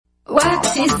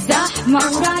في الزحمة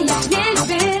ورايح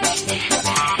للبيت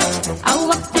أو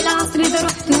وقت العصر إذا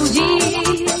رحت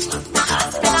وجيت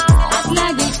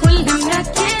هتلاقي الكل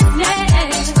مركز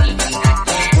ليه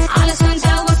علشان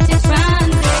جا وقت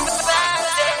ترانزيت.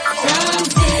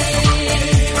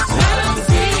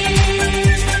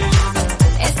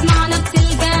 اسمعنا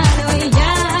بتلقانا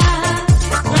وياك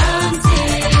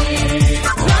ترانزيت.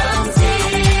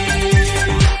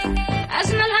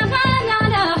 أجمل أغاني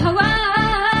على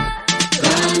هواك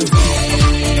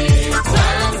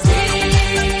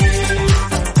ترانزيت.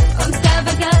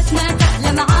 ومسابقاتنا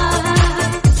تحلى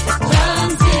معاك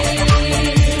ترانزيت.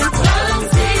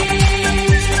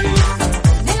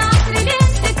 بالعصر لين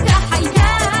تفتح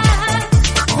حياك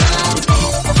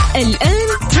ترانزيت. الآن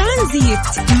ترانزيت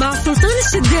مع سلطان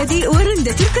الشدادي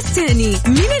ورندة تركستاني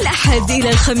من الأحد إلى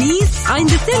الخميس عند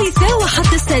 3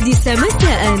 وحتى 6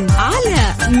 مساء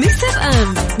على ميكس اف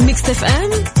ام. ميكس اف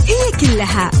ام هي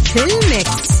كلها في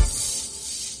الميكس.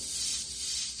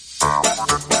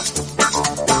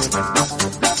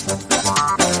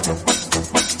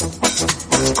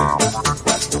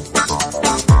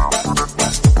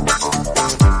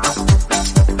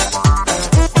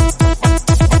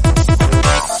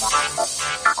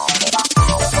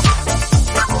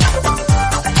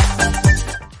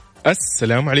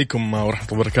 السلام عليكم ورحمة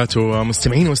الله وبركاته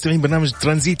مستمعين برنامج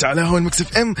ترانزيت على هوا المكس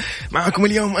اف ام. معكم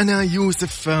اليوم أنا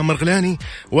يوسف مرغلاني،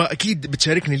 وأكيد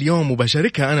بتشاركني اليوم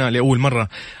وبشاركها أنا لأول مرة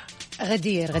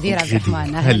غدير عبد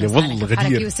الرحمن. هلا والله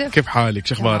غدير، كيف حالك؟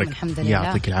 شخبارك؟ الحمد لله،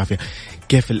 يعطيك العافية.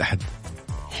 كيف الأحد؟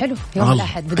 حلو، يوم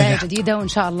الأحد بداية جديدة وإن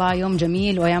شاء الله يوم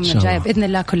جميل وأيامنا الجاية بإذن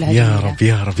الله كلها يا جميلة. رب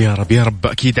يا رب يا رب يا رب.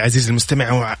 أكيد عزيزي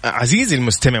المستمع وعزيزي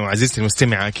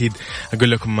المستمع أكيد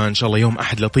أقول لكم إن شاء الله يوم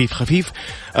أحد لطيف خفيف.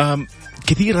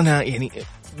 كثير أنا يعني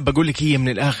بقول لك هي من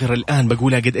الآخر الآن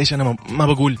بقولها قد إيش أنا ما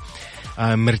بقول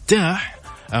مرتاح،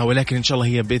 ولكن إن شاء الله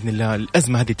هي بإذن الله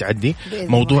الأزمة هذه تعدي.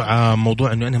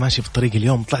 موضوع إنه أنا ماشي في الطريق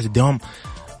اليوم، طلعت الدوام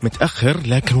متأخر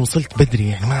لكن وصلت بدري،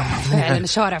 يعني فعلا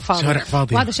الشوارع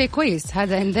فاضي، وهذا شيء كويس.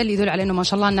 هذا إن دل يدل على إنه ما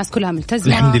شاء الله الناس كلها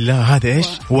ملتزمة الحمد لله. هذا إيش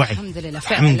وعي، الحمد لله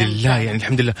الحمد لله يعني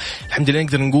الحمد لله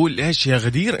نقدر نقول إيش يا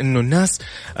غدير إنه الناس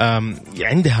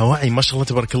عندها وعي ما شاء الله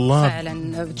تبارك الله.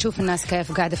 فعلا بتشوف الناس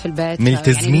كيف قاعدة في البيت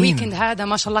ملتزمين. يعني الويكند هذا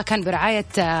ما شاء الله كان برعاية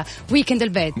ويكند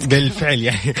البيت بالفعل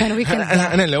يعني كان ويكند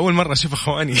أنا لأول مرة أشوف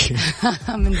أخواني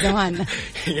من زمان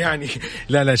يعني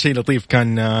لا شيء لطيف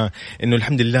كان إنه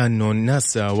الحمد لله إنه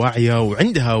الناس واعية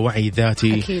وعندها وعي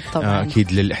ذاتي. أكيد طبعا.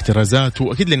 أكيد للاحترازات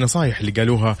وأكيد للنصائح اللي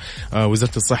قالوها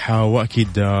وزارة الصحة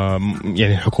وأكيد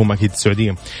يعني الحكومة أكيد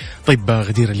السعودية. طيب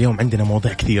غدير اليوم عندنا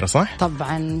مواضيع كثيرة صح؟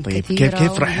 طبعا طيب كثيرة.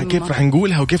 كيف راح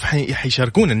نقولها وكيف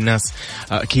حيشاركون الناس؟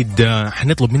 أكيد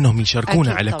حنطلب منهم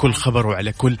يشاركونا على كل خبر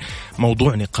وعلى كل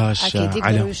موضوع نقاش. أكيد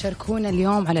يقدروا يشاركونا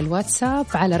اليوم على الواتساب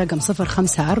على رقم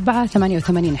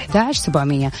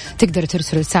 0548811700. تقدروا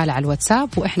ترسلوا رسالة على الواتساب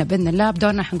وإحنا بإذن الله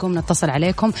بدورنا حنقوم نتصل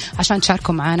عليكم عشان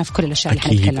تشاركوا معنا في كل الأشياء اللي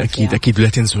حنتكلم فيها. أكيد لا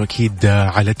تنسوا أكيد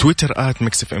على تويتر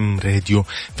 @mixfm راديو.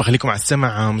 فخليكم على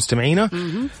السمع مستمعينا.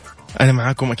 أنا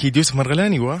معاكم أكيد يوسف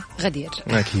مرغلاني وغدير.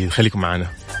 أكيد خليكم معنا.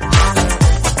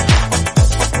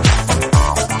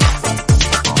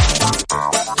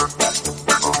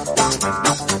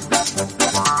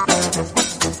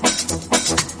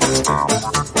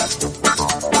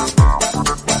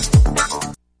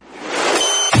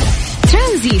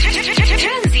 ترانزيت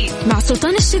مع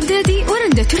سلطان الشدادي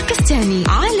ورندة تركستاني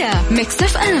على ميكس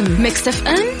اف ام. ميكس اف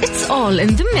ام it's all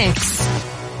in the mix.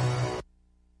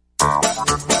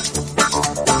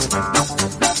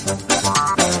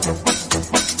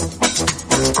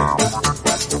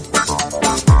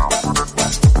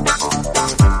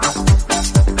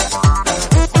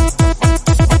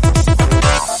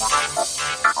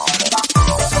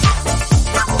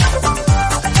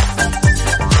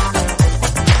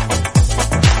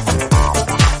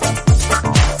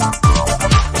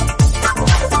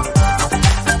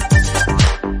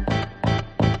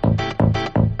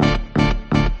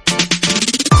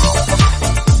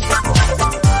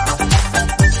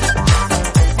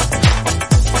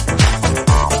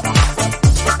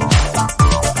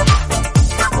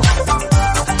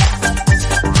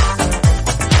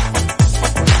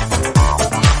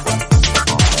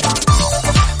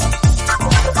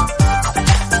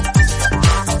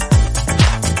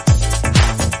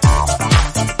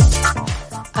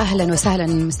 أهلا وسهلا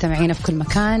مستمعينا في كل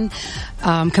مكان.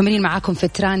 مكملين معاكم في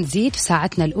ترانزيت في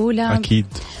ساعتنا الأولى. أكيد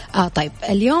طيب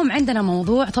اليوم عندنا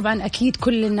موضوع طبعا أكيد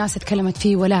كل الناس اتكلمت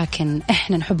فيه، ولكن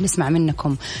إحنا نحب نسمع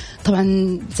منكم.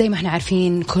 طبعا زي ما احنا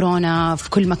عارفين كورونا في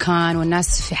كل مكان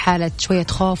والناس في حالة شوية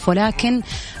خوف، ولكن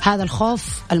هذا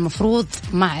الخوف المفروض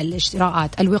مع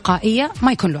الإجراءات الوقائية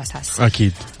ما يكون له أساس.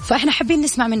 أكيد. فإحنا حابين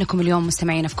نسمع منكم اليوم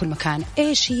مستمعينا في كل مكان،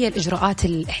 إيش هي الإجراءات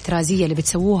الاحترازية اللي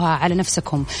بتسووها على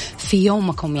نفسكم في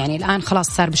يومكم؟ يعني الآن خلاص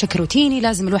صار بشكل روتيني،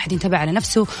 لازم الواحد ينتبه على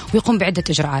نفسه ويقوم بعدة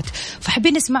إجراءات.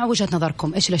 فحابين نسمع وجهة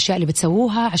نظركم، إيش الأشياء اللي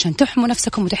بتسووها عشان تحموا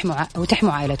نفسكم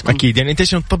وتحموا عائلتكم. أكيد. يعني أنت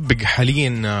إيش تطبق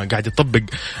حاليا؟ قاعد تطبق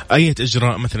أي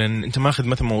إجراء؟ مثلا أنت ماخذ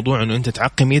مثلا موضوع إنه أنت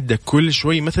تعقم يدك كل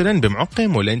شوي مثلا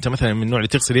بمعقم، ولا أنت مثلا من النوع اللي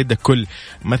تغسل يدك كل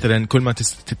ما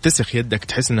تتسخ يدك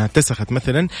تحس إنها اتسخت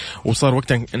مثلا وصار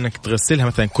وقت إنك تغسلها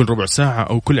مثلا كل ربع ساعة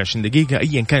أو كل 20 دقيقة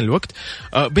أيا كان الوقت،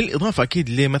 بالإضافة أكيد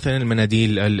لمثلا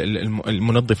المناديل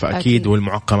المنظفة أكيد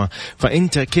والمعقمة.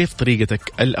 فأنت كيف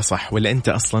طريقتك الأصح؟ ولا أنت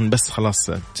أصلا بس خلاص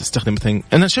تستخدم مثلا؟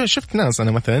 أنا شفت ناس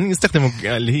أنا مثلا يستخدموا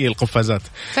اللي هي القفازات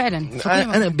فعلا.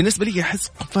 أنا بالنسبة لي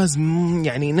أحس قفاز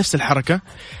يعني نفس الحركة،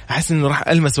 أحس إنه راح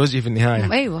ألمس وجهي في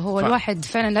النهاية. أيوة هو الواحد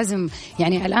فعلا لازم،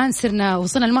 يعني الآن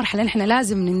وصلنا لمرحلة نحن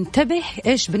لازم ننتبه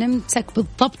إيش بنمسك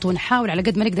بالضبط، ونحاول على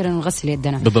قد ما نقدر نغسل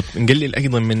يدنا بالضبط. نقلل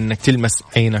أيضا من إنك تلمس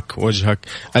عينك، وجهك،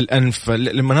 الأنف،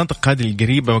 المناطق هذه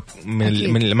القريبة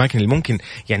من الأماكن اللي ممكن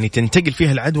يعني تنتقل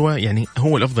فيها العدوى، يعني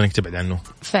هو الأفضل إنك تبعد عنه.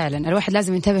 فعلا الواحد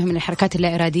لازم ينتبه من الحركات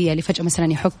اللا إرادية اللي فجأة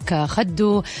مثلا يحك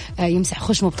خده، يمسح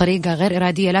خشمه بطريقة غير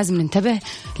إرادية. لازم ننتبه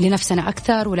لنفسنا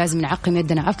أكثر ولازم نعقم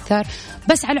يدنا أكثر.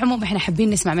 بس على العموم إحنا حابين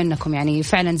نسمع منكم، يعني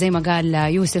فعلا زي ما قال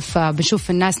يوسف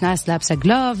بنشوف الناس لابسة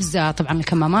جلوفز، طبعا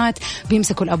الكمامات،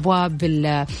 بيمسكوا الأبواب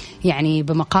يعني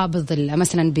بمقابض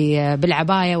مثلا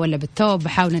بالعباية ولا بالثوب،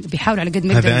 بيحاولوا على قد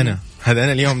ما يقدروا. هذا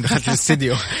أنا اليوم دخلت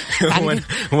الاستديو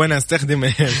وأنا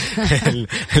أستخدم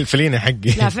الفلينة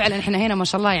حقي. لا فعلا إحنا هنا ما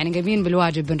شاء الله يعني قايمين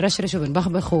بالواجب، بنرشرش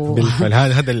وبنبخبخ بالفعل.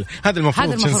 هذا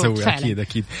المفروض شو نسوي.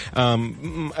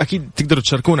 أكيد تقدروا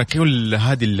تشاركونا كل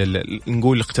هذه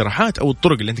نقول الاقتراحات أو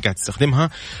الطرق اللي أنت قاعد تستخدمها،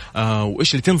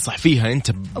 وإيش اللي تنصح فيها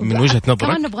أنت من وجهة نظرك.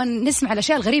 كمان نبغى نسمع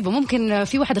الأشياء الغريبة، ممكن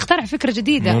في واحد اخترع فكرة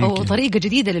جديدة أو طريقة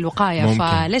جديدة للوقاية،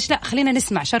 فليش لا؟ خلينا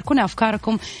نسمع، شاركونا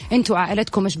أفكاركم أنتوا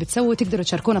وعائلتكم إيش بتسووا. تقدروا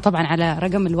تشاركونا طبعا على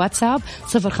رقم الواتساب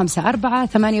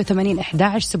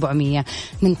 0548811700.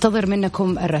 ننتظر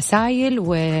منكم الرسائل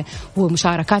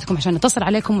ومشاركاتكم عشان نتصل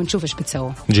عليكم ونشوف إيش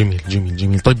بتسووا. جميل جميل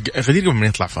جميل. طيب غدير قبل ما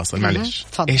نطلع فاصل معلش،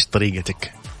 إيش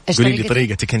طريقتك؟ قولي لي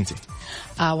طريقتك أنت.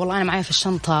 والله أنا معايا في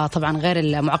الشنطة طبعا غير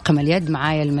المعقم اليد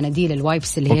معايا المناديل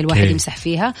الوايبس اللي هي الواحد يمسح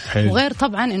فيها. وغير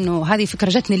طبعا إنه هذه فكرة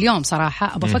جتني اليوم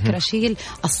صراحة، أبى أفكر أشيل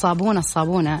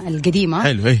الصابونة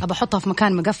القديمة، أبى أحطها في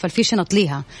مكان مقفل فيه شنط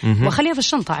ليها وأخليها في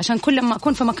الشنطة عشان كل ما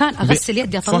أكون في مكان أغسل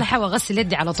يدي أطلعها وأغسل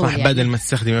يدي على طول. يعني بدل ما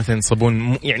تستخدم مثلا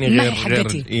صابون يعني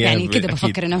غير يعني كده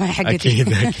بفكر إنه ما هي حقتي.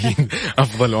 أكيد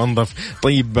أفضل وأنظف.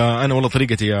 طيب أنا والله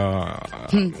طريقتي يا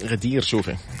غدير،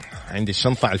 شوفي عندي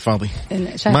الشنطة على الفاضي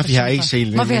ما فيها أي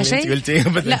شيء. ما فيها شيء؟ قلتي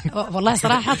لا والله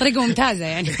صراحة طريقة ممتازة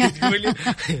يعني.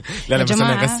 لا بس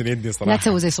أنا أغسل يدي صراحة. لا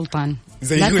تسوي زي سلطان،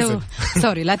 زي يوسف.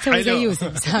 سوري لا تسوي زي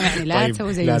يوسف، سامحني لا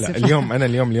تسوي زي يوسف. لا اليوم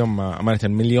أمانة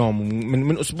من اليوم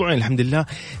من أسبوعين الحمد لله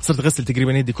صرت أغسل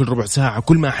تقريبا يدي كل ربع ساعة.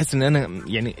 كل ما أحس إن أنا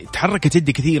يعني تحركت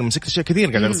يدي كثير، مسكت أشياء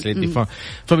كثير قاعد أغسل يدي.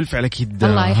 فبالفعل أكيد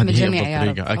الله يحمي الجميع يا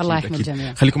رب. الله يحمي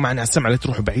الجميع. خليكم معنا على السمع، لا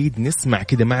تروحوا بعيد، نسمع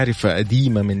كده معرفة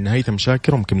قديمة من هيثم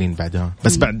شاكر ومكملين بعدها.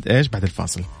 بس بعد إيش؟ بعد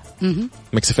الفاصل.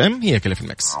 ميكس اف ام هي كلها في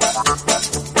الميكس.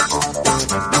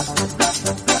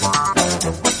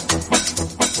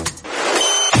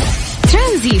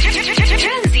 ترانزيت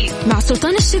مع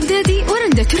سلطان الشدادي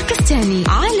ورندا تركستاني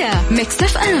على ميكس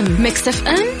اف ام. ميكس اف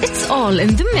ام it's all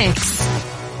in the mix.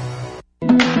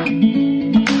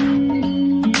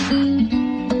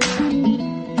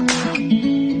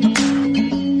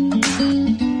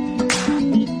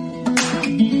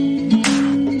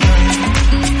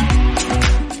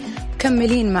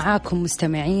 مكملين معاكم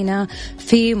مستمعينا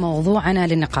في موضوعنا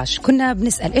للنقاش. كنا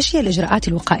بنسأل إيش هي الإجراءات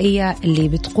الوقائية اللي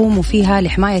بتقوموا فيها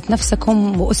لحماية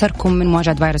نفسكم وأسركم من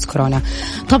مواجهة فيروس كورونا.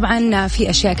 طبعا في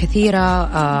أشياء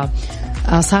كثيرة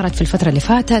صارت في الفترة اللي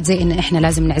فاتت، زي إن إحنا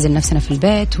لازم نعزل نفسنا في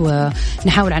البيت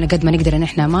ونحاول على قد ما نقدر إن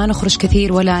إحنا ما نخرج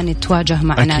كثير ولا نتواجه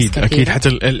مع ناس كثير. أكيد حتى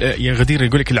يا غدير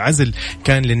يقولك العزل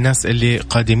كان للناس اللي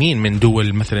قادمين من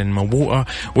دول مثلا موبوءة،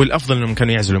 والأفضل إنهم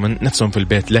كانوا يعزلوا من نفسهم في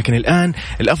البيت. لكن الآن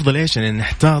الأفضل إيش؟ إن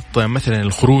نحتاط مثلا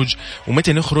الخروج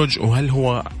ومتى نخرج وهل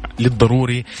هو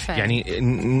للضروري. يعني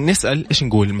نسأل إيش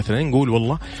نقول، مثلا نقول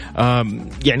والله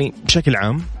يعني بشكل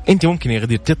عام انت ممكن يا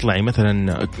غدير تطلعي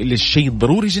مثلا للشيء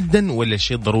الضروري جدا ولا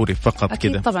الشيء الضروري فقط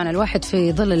كذا؟ طبعا الواحد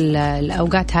في ظل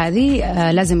الاوقات هذه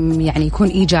لازم يعني يكون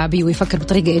ايجابي ويفكر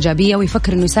بطريقه ايجابيه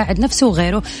ويفكر انه يساعد نفسه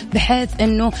وغيره بحيث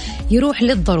انه يروح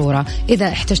للضروره. اذا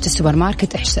احتجت السوبر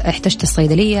ماركت، احتجت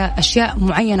الصيدليه، اشياء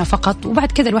معينه فقط،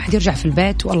 وبعد كذا الواحد يرجع في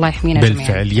البيت والله يحمينا جميعا.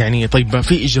 بالفعل. يعني طيب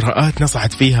في اجراءات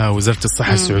نصحت فيها وزاره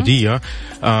الصحه السعوديه،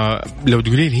 لو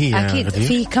تقولي لي هي اكيد غدير؟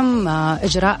 في كم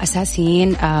اجراء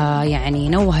اساسيين يعني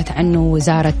نوهت عنه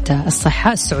وزاره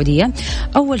الصحه السعوديه.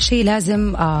 اول شيء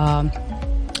لازم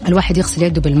الواحد يغسل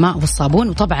يده بالماء والصابون،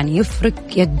 وطبعا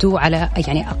يفرك يده على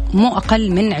يعني مو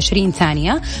أقل من 20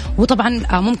 ثانية، وطبعا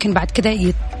ممكن بعد كده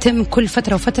يتم كل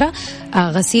فترة وفترة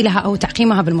غسيلها أو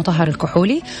تعقيمها بالمطهر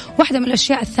الكحولي. واحدة من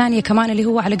الأشياء الثانية كمان اللي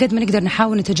هو على قد ما نقدر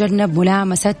نحاول نتجنب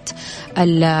ملامسة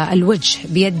الوجه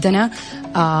بيدنا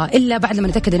إلا بعد ما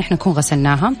نتأكد إن إحنا نكون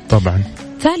غسلناها. طبعا.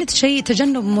 ثالث شيء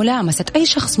تجنب ملامسة أي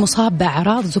شخص مصاب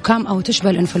بأعراض زكام أو تشبه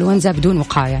الإنفلونزا بدون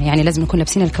وقاية. يعني لازم نكون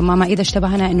لابسين الكمامة إذا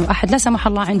اشتبهنا إنه أحد لا سمح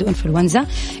الله عنده إنفلونزا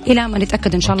إلى ما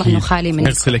نتأكد إن شاء الله إنه خالي من.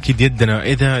 نغسل أكيد يدنا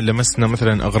إذا لمسنا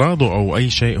مثلا أغراضه أو أي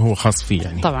شيء هو خاص فيه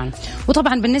يعني. طبعا.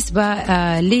 وطبعا بالنسبة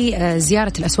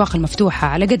لزيارة الأسواق المفتوحة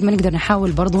على قد ما نقدر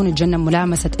نحاول برضو نتجنب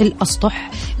ملامسة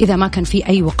الأسطح إذا ما كان في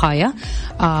أي وقاية،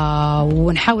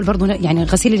 ونحاول برضو يعني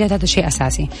غسيل اليد هذا شيء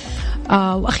أساسي.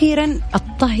 وأخيرا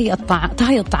طهي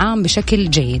الطعام بشكل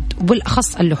جيد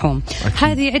وبالأخص اللحوم.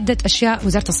 هذه عدة أشياء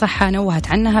وزارة الصحة نوهت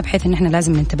عنها بحيث أن احنا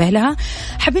لازم ننتبه لها.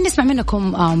 حابين نسمع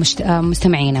منكم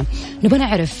مستمعينا، نبغى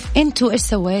نعرف أنتوا إيش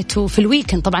سويتوا في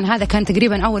الويكند. طبعا هذا كان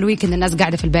تقريبا أول ويكند الناس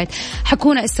قاعدة في البيت.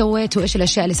 حكونا إيش سويتوا، إيش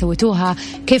الأشياء اللي سويتوها،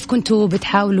 كيف كنتوا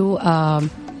بتحاولوا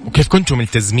وكيف كنتم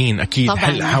ملتزمين. أكيد طبعاً.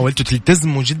 هل حاولتوا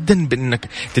تلتزموا جدا بأنك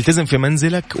تلتزم في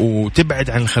منزلك وتبعد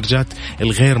عن الخرجات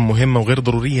الغير مهمة وغير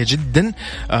ضرورية جدا؟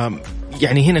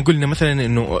 يعني هنا قلنا مثلا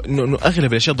إنه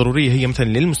أغلب الأشياء الضرورية هي مثلا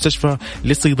للمستشفى،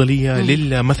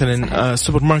 للصيدلية، مثلا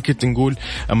سوبر ماركت، نقول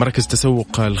مراكز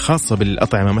تسوق الخاصة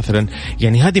بالأطعمة مثلا.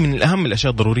 يعني هذه من الأهم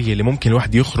الأشياء الضرورية اللي ممكن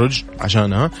الواحد يخرج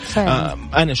عشانها.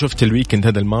 أنا شفت الويكند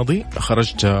هذا الماضي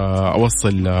خرجت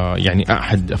أوصل يعني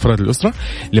أحد أفراد الأسرة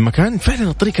لمكان فعلا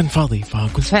الطريق كان فاضي،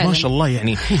 فقلت ما شاء الله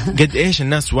يعني قد إيش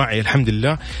الناس واعية الحمد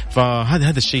لله.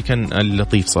 فهذا الشيء كان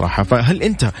لطيف صراحة. فهل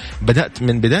أنت بدأت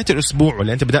من بداية الأسبوع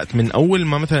ولا أنت بدأت من أول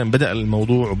ما مثلا بدأ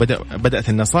الموضوع وبدأت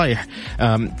النصائح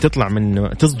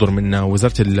تصدر من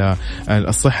وزارة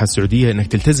الصحة السعودية إنك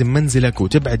تلتزم منزلك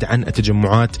وتبعد عن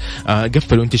التجمعات؟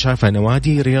 قفلوا أنت شايفة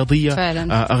نوادي رياضية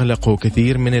أغلقوا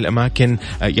كثير من الأماكن،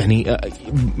 يعني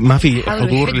ما في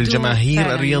حضور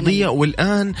للجماهير الرياضية.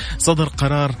 والآن صدر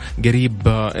قرار قريب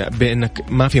بأنك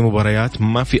ما في مباريات،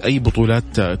 ما في أي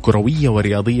بطولات كروية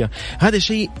ورياضية. هذا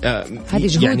شيء هذه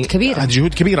جهود يعني كبيرة، هذه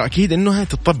جهود كبيرة أكيد إنها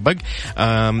تتطبق.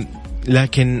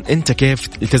 لكن أنت كيف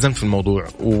التزمت في الموضوع؟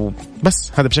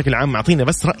 وبس هذا بشكل عام. أعطينا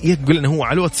بس رأيك، قل لنا هو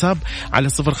على الواتساب على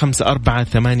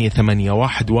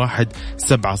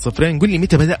 0548811700. قل لي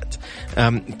متى بدأت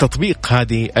تطبيق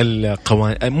هذه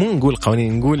القوانين، مو نقول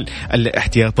قوانين، نقول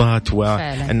الاحتياطات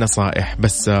والنصائح.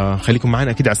 بس خليكم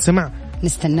معنا أكيد على السمع،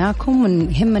 نستناكم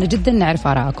ويهمنا جدا نعرف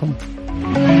آراءكم.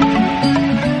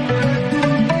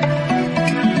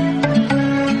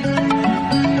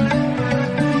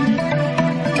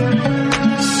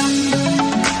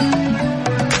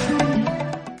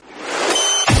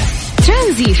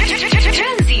 ترانزيت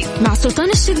مع سلطان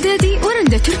الشدادي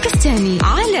ورندا تركستاني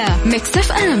على ميكس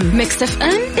اف ام. ميكس اف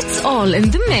ام it's all in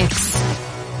the mix.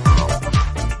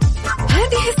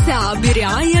 هذه الساعة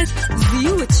برعاية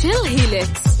زيوت شيل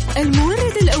هيلكس،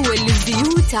 المورد الأول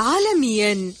للزيوت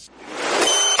عالميا.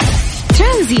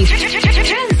 ترانزيت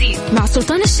مع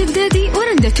سلطان الشدادي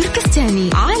ورندا تركستاني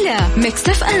على ميكس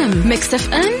اف ام. ميكس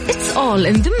اف ام it's all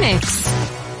in the mix.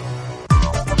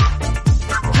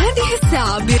 هذه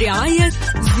الساعة برعاية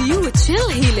زيوت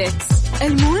شيل هيلكس،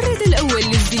 المورد الأول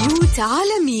للزيوت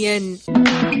عالميا.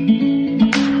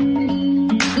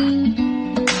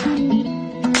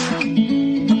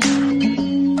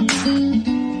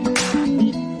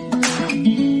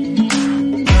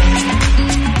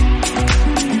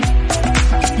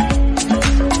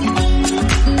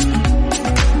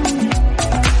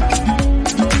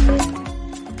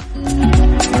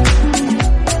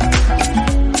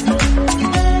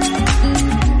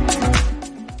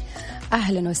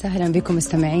 أهلا وسهلا بكم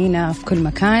مستمعينا في كل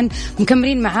مكان،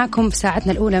 مكملين معاكم في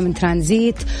ساعتنا الأولى من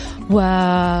ترانزيت.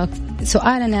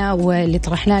 وسؤالنا واللي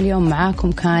طرحناه اليوم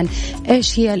معاكم كان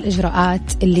إيش هي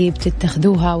الإجراءات اللي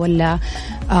بتتخذوها ولا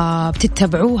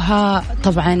بتتبعوها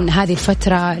طبعا هذه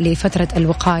الفترة لفترة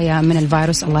الوقاية من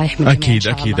الفيروس. الله يحمينا.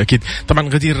 أكيد. طبعا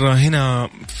غدير هنا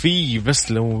في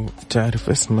بس لو تعرف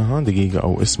اسمها دقيقة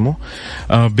أو اسمه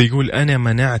بيقول أنا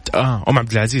منعت أم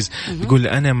عبد العزيز بيقول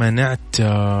أنا منعت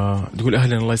تقول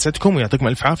أهلا الله يسعدكم ويعطيكم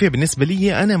ألف عافية. بالنسبة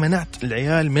لي أنا منعت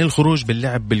العيال من الخروج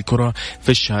باللعب بالكرة في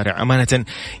الشارع. أمانة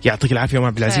يعطيك العافية أم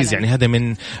عبد العزيز. يعني هذا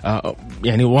من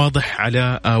يعني واضح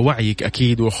على وعيك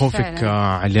أكيد وخوفك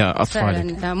على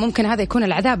أطفالك. ممكن هذا يكون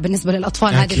العذاب بالنسبة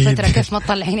للأطفال هذه الفترة، كيف ما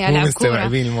تطلعين يلعب كورة.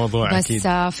 الموضوع بس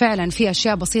أكيد. فعلا في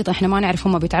أشياء بسيطة إحنا ما نعرف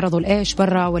هم بيتعرضوا لإيش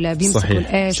برا ولا بيمسكوا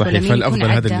لإيش ولا مين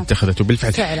فالأفضل هذا اللي اتخذته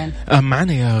بالفعل. فعلا.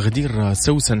 معنا يا غدير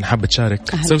سوسن حابة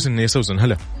تشارك. سوسن يا سوسن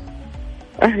هلا.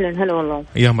 أهلا هلا والله.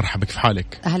 يا مرحبا كيف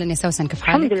حالك؟ أهلا يا سوسن كيف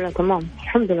حالك؟ الحمد لله تمام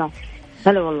الحمد لله.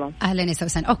 هلا والله. أهلا يا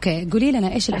سوسن. أوكي قولي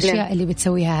لنا إيش الأشياء اللي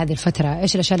بتسويها هذه الفترة؟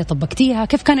 إيش الأشياء اللي طبقتيها؟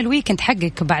 كيف كان الويكند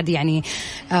حقك بعد يعني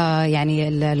يعني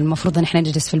المفروض إن إحنا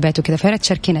نجلس في البيت وكذا، فيا ريت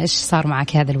تشاركينا إيش صار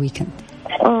معك هذا الويكند؟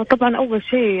 طبعا أول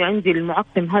شيء عندي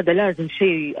المعقم هذا لازم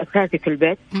شيء أساسي في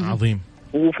البيت. عظيم.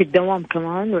 وفي الدوام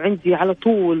كمان، وعندي على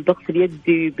طول ضغط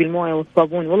يدي بالمويه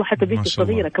والصابون. والله حتى بنتي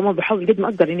الصغيره كمان بحاول قد ما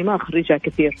اقدر اني ما اخرجها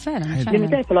كثير فعلا لان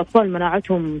تعرف الاطفال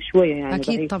مناعتهم شويه يعني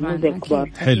اكيد طبعا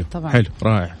أكيد. حلو طبعا. حلو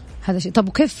رائع هذا شيء. طب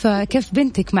وكيف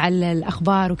بنتك مع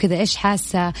الأخبار وكذا؟ إيش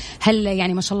حاسة؟ هل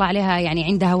يعني ما شاء الله عليها يعني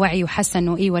عندها وعي وحاسة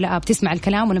إنه إيه ولا بتسمع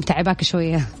الكلام ولا متعباك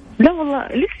شوية؟ لا والله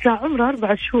لسه عمرها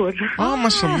 4 شهور. ما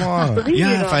شاء الله.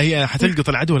 يا فهي حتلقط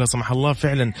العدوى لا سمح الله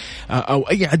فعلا، أو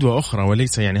أي عدوى أخرى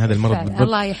وليس يعني هذا المرض بالضبط.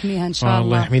 الله يحميها إن شاء الله.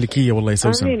 الله يحمي لك هي والله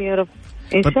يسوسن. آمين يا رب.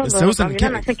 إن شاء الله. سوسن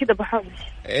أنا عشان كده بحاول.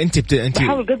 أنت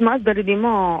بحاول قد ما أقدر إني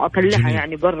ما أطلعها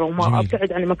يعني برا وما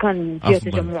أبتعد عن مكان فيها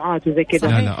تجمعات وزي كذا.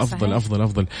 لا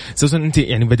أفضل. سوسن أنت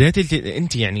يعني بدأتي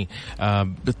أنت يعني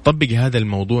بتطبقي هذا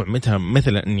الموضوع متى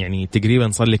مثلا يعني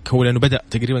تقريبا صار لك هو لأنه بدأ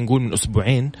تقريبا نقول من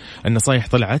أسبوعين النصايح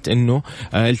طلعت إنه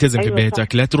التزم في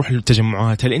بيتك لا تروح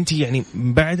للتجمعات. هل أنت يعني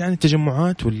بعد عن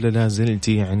التجمعات ولا لا زلت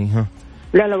يعني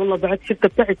لا والله بعد شفت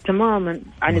ابتعد تماما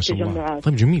عن التجمعات.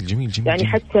 طيب جميل يعني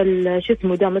حتى شو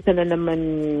اسمه ده مثلا لما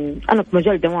انا في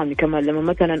مجال دوامي كمان لما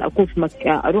مثلا اكون في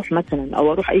اروح مثلا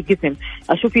او اروح اي قسم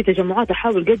اشوف فيه تجمعات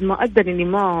احاول قد ما اقدر اني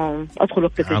ما ادخل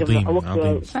وقت التجمع او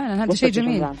وقت. فعلا هذا شيء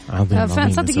جميل. عظيم.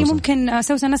 صدقي ممكن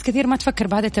سوسن ناس كثير ما تفكر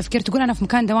بهذا التفكير، تقول انا في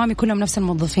مكان دوامي كلهم نفس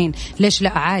الموظفين ليش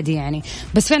لا عادي يعني.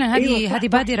 بس فعلا هذه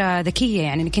بادرة ذكية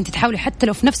يعني انك انت تحاولي حتى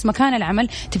لو في نفس مكان العمل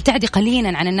تبتعدي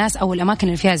قليلا عن الناس او الاماكن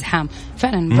اللي فيها زحام.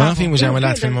 فعلا ما في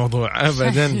مجاملات في الموضوع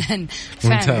ابدا.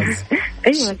 ممتاز.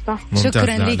 ايوه صح.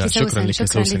 شكرا لك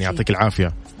سوسن يعطيك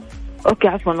العافيه. اوكي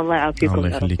عفوا الله يعافيكم. الله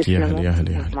يخليك.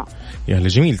 يا هلا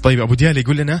جميل. طيب ابو ديال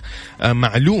يقول لنا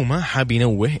معلومه حاب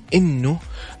ينوه انه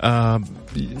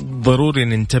ضروري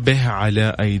ننتبه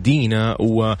على ايدينا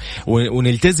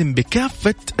ونلتزم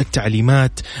بكافه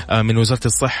التعليمات من وزاره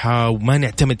الصحه وما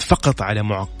نعتمد فقط على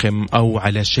معقم او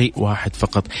على شيء واحد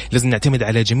فقط. لازم نعتمد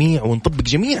على جميع ونطبق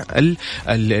جميع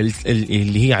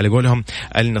اللي هي على قولهم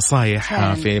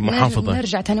النصايح في محافظه.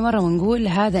 نرجع ثاني مره ونقول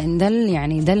هذا ان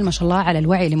دل ما شاء الله على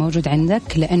الوعي اللي موجود عندك،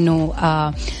 لأنه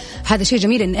هذا شيء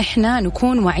جميل إن إحنا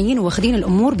نكون واعيين واخدين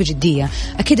الأمور بجدية.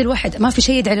 أكيد الواحد ما في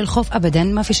شيء يدعي للخوف أبدا،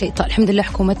 ما في شيء. الحمد لله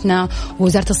حكومتنا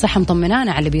ووزارة الصحة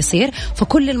مطمنانا على اللي بيصير،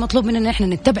 فكل المطلوب مننا إحنا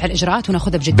نتبع الإجراءات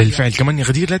وناخذها بجدية. بالفعل. كمان يا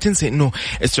غدير لا تنسي إنه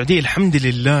السعودية الحمد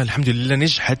لله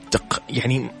نجحت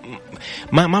يعني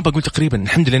ما بقول تقريبا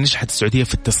الحمد لله نجحت السعودية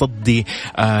في التصدي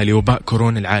لوباء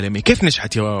كورونا العالمي. كيف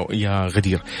نجحت يا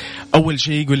غدير؟ أول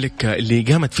شيء يقول لك اللي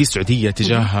قامت فيه السعودية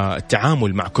تجاه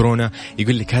التعامل مع كورونا،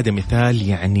 يقول لك هذا مثال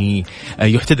يعني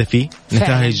يحتذى فيه.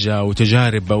 نتائج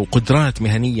وتجارب وقدرات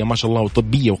مهنية ما شاء الله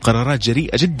وطبية وقرارات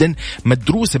جريئة جدا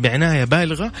مدروسة بعناية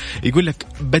بالغة. يقول لك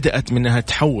بدأت منها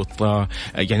تحوط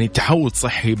يعني تحوط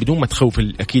صحي بدون ما تخوف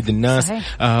أكيد الناس.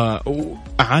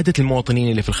 أعادت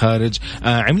المواطنين اللي في الخارج،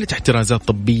 عملت احترازات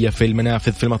طبية في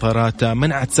المنافذ في المطارات،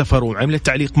 منعت سفر وعملت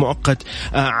تعليق مؤقت،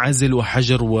 عزل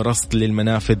وحجر ورصد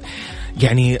للمنافذ،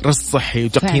 يعني رصد صحي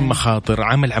وتقييم مخاطر،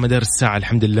 عمل على مدار الساعة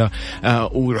الحمد لله،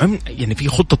 يعني في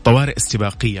خطة طوارئ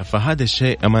استباقية. فهذا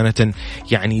الشيء أمانة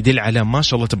يعني يدل على ما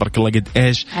شاء الله تبارك الله قد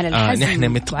إيش نحن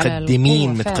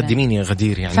متقدمين يا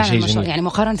غدير يعني شيء جميل يعني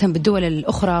مقارنة بالدول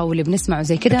الأخرى واللي بنسمعه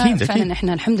زي كده. فعلا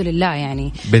إحنا الحمد لله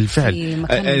يعني بالفعل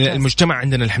المجتمع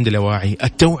عندنا الحمد لله واعي.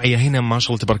 التوعية هنا ما شاء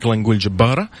الله تبارك الله نقول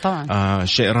جبارة طبعا.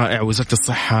 شيء رائع. وزارة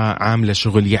الصحة عاملة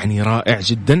شغل يعني رائع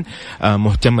جدا،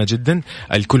 مهتمة جدا،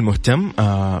 الكل مهتم.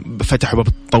 نعم فتحوا باب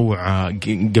التطوع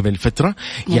قبل فترة.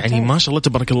 يعني ما شاء الله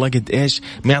تبارك الله قد إيش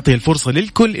معطي الفرصة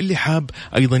للكل اللي حاب.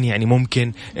 أيضا يعني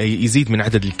ممكن يزيد من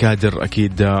عدد الكادر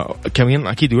أكيد. كمان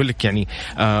أكيد يقول لك يعني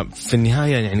في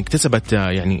النهاية يعني اكتسبت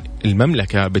يعني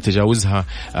المملكة بتجاوزها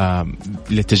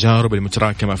للتجارب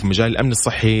المتراكمة في مجال الأمن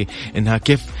الصحي، إنها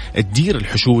كيف تدير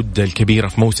الحشود الكبيرة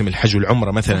في موسم الحج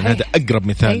والعمرة مثلا. صحيح. هذا أقرب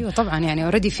مثال. أيوة طبعا يعني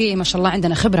أوريدي في ما شاء الله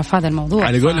عندنا خبرة في هذا الموضوع.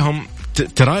 على قولهم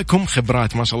تراكم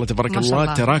خبرات ما شاء الله تبارك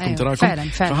الله. تراكم أيوة. تراكم فعلا.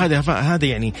 فهذا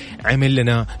يعني عمل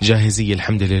لنا جاهزية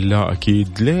الحمد لله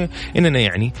أكيد إننا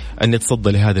يعني أن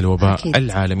نتصدى لهذا الوباء أكيد.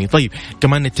 العالمي. طيب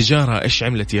كمان التجارة إيش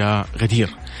عملت يا غدير؟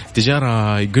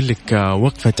 التجارة يقول لك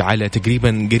وقفت على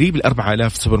تقريبا قريب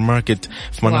 4000 سوبر ماركت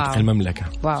في مناطق المملكة.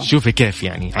 شوفي كيف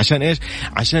يعني عشان إيش؟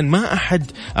 عشان ما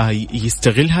أحد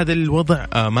يستغل هذا الوضع،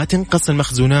 ما تنقص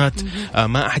المخزونات،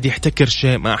 ما أحد يحتكر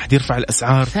شيء، ما أحد يرفع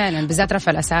الأسعار. فعلا بالذات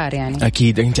رفع الأسعار يعني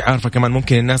أكيد أنت عارفة كمان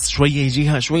ممكن الناس شوية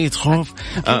يجيها شوية خوف.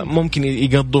 ممكن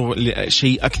يقضوا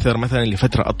شيء أكثر مثلا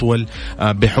لفترة أطول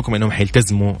بحكم أنهم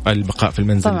حيلتزموا البقاء في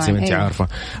المنزل زي ما أنت عارفة.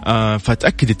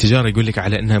 فتأكد التجارة يقول لك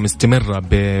على أنها مستمرة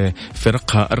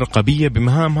بفرقها الرقابية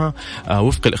بمهامها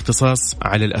وفق الاختصاص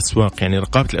على الأسواق، يعني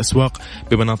رقابة الأسواق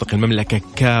بمناطق المملكة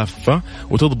كافة،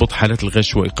 وتضبط حالات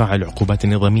الغش وإيقاع العقوبات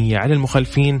النظامية على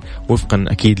المخالفين وفقا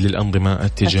أكيد للأنظمة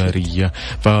التجارية.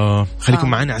 فخليكم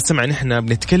معنا على السمع. نحن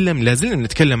لازلنا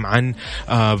بنتكلم عن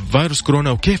فيروس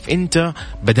كورونا وكيف أنت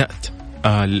بدأت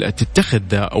تتخذ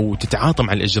أو تتعاطى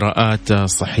مع الإجراءات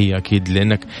الصحية أكيد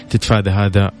لأنك تتفادى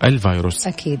هذا الفيروس.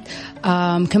 أكيد.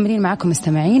 مكملين معكم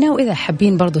مستمعينا، وإذا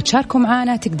حابين برضو تشاركوا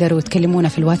معنا تقدروا تكلمونا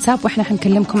في الواتساب، وإحنا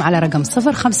حنكلمكم على رقم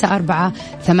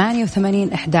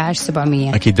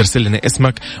 0548811700. أكيد ارسل لنا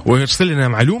اسمك وارسل لنا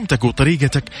معلومتك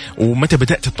وطريقتك ومتى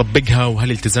بدأت تطبقها،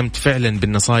 وهل التزمت فعلا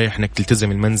بالنصائح أنك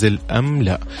تلتزم المنزل أم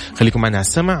لا. خليكم معنا على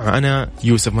السمع. أنا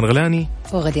يوسف مرغلاني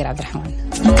وغدير عبد الرحمن.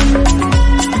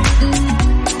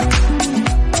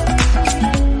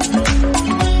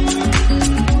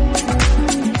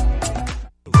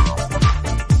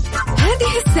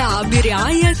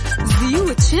 برعاية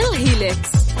زيوت شيل هيلكس،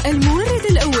 المورد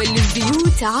الأول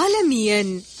للزيوت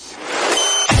عالميا.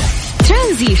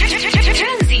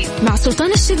 ترانزيت مع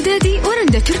سلطان الشدادي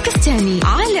ورندا تركستاني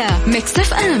على ميكس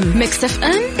اف ام. ميكس اف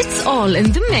ام it's all in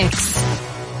the mix.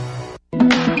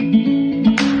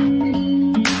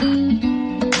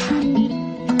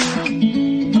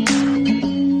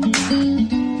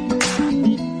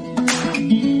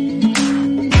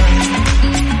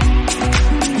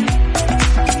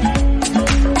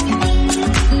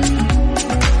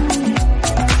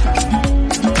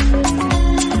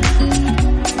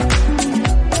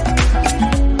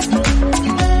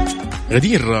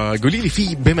 غدير قولي لي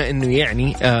في بما انه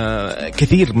يعني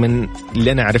كثير من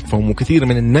اللي انا اعرفهم وكثير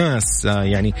من الناس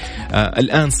يعني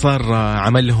الان صار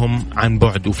عملهم عن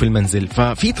بعد وفي المنزل،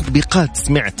 ففي تطبيقات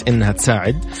سمعت انها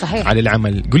تساعد. صحيح. على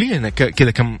العمل. قولي لنا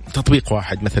كذا كم تطبيق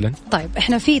واحد مثلا. طيب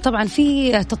احنا طبعا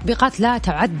في تطبيقات لا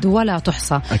تعد ولا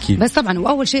تحصى أكيد. بس طبعا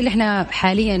واول شيء اللي احنا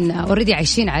حاليا اوريدي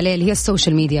عايشين عليه اللي هي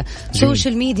السوشيال ميديا.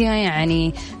 السوشيال ميديا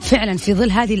يعني فعلا في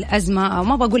ظل هذه الازمه، او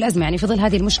ما بقول ازمه، يعني في ظل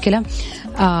هذه المشكله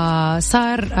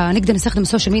صار نقدر نستخدم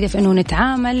السوشيال ميديا في انه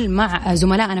نتعامل مع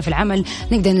زملائنا في العمل،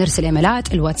 نقدر نرسل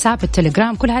ايميلات، الواتساب،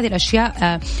 التليجرام، كل هذه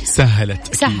الاشياء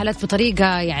سهلت بطريقه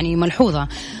يعني ملحوظه.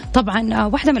 طبعا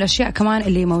واحده من الاشياء كمان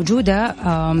اللي موجوده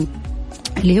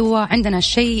اللي هو عندنا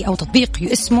شيء أو تطبيق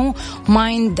اسمه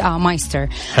مايند مايستر.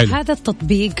 هذا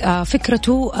التطبيق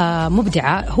فكرته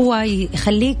مبدعة، هو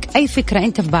يخليك أي فكرة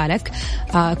أنت في بالك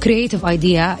creative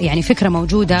idea، يعني فكرة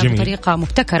موجودة جميل. بطريقة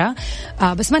مبتكرة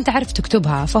بس ما أنت عارف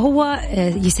تكتبها، فهو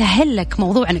يسهل لك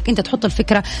موضوع أنك أنت تحط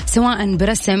الفكرة سواء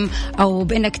برسم أو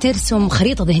بأنك ترسم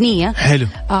خريطة ذهنية. حلو.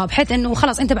 بحيث أنه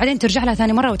خلاص أنت بعدين ترجع لها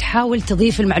ثاني مرة وتحاول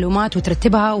تضيف المعلومات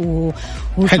وترتبها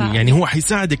حلو. يعني هو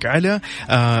حيساعدك على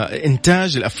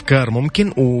إنتاج الأفكار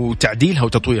ممكن وتعديلها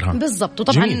وتطويرها. بالضبط.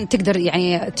 وطبعا جميل. تقدر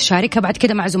يعني تشاركها بعد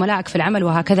كده مع زملائك في العمل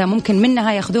وهكذا، ممكن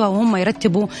منها ياخذوها وهم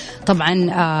يرتبوا طبعا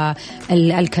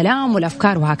الكلام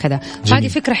والأفكار وهكذا. هذه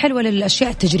فكرة حلوة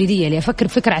للأشياء التجريدية اللي أفكر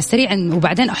بفكرة على السريع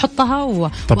وبعدين أحطها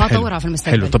وأطورها في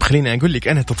المستقبل. حلو. طب خليني أقول لك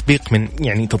أنا تطبيق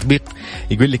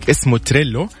يقول لك اسمه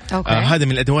تريلو. هذا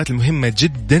من الأدوات المهمة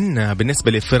جدا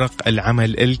بالنسبة لفرق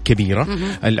العمل الكبيرة،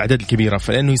 الأعداد الكبيرة،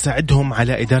 فلأنه يساعدهم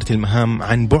على إدارة المهام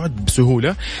عن بعد بسهولة.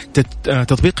 بسهولة.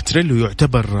 تطبيق تريلو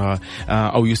يعتبر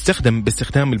أو يستخدم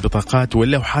باستخدام البطاقات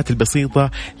واللوحات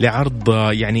البسيطة لعرض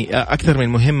يعني أكثر من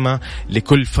مهمة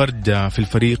لكل فرد في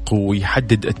الفريق،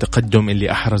 ويحدد التقدم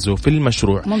اللي أحرزه في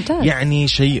المشروع. ممتاز. يعني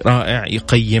شيء رائع.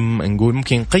 يقيم، نقول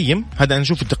ممكن نقيم، هذا أنا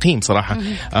أشوف التقييم صراحة.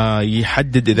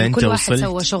 يحدد إذا أنت كل واحد وصلت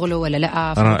سوى شغله ولا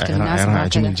لا. رائع.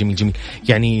 جميل جميل جميل.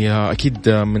 يعني أكيد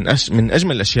من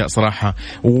أجمل الأشياء صراحة،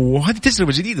 وهذه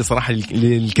تجربة جديدة صراحة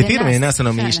للكثير من الناس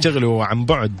أنهم يشتغلوا عن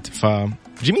بعد.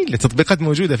 جميل، التطبيقات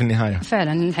موجودة في النهاية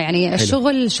فعلا. يعني حلو.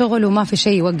 الشغل شغل وما في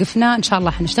شيء وقفنا، إن شاء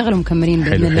الله حنشتغل ومكملين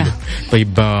بإذن الله. حلو.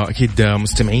 طيب أكيد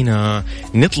مستمعينا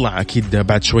نطلع أكيد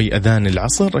بعد شوي أذان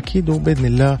العصر أكيد، وبإذن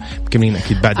الله مكملين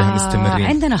أكيد بعدها مستمرين.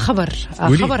 عندنا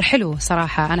خبر حلو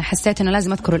صراحة، أنا حسيت أنه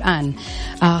لازم أذكره الآن.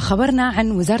 خبرنا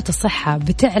عن وزارة الصحة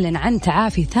بتعلن عن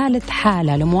تعافي ثالث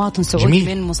حالة لمواطن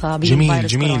سعودي من مصابين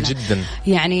فيروس كورونا. جميل جدا.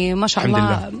 يعني ما شاء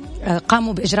الله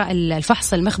قاموا بإجراء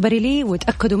الفحص المخبري لي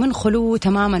وتأكدوا من خلوه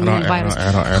تماما من الفيروس.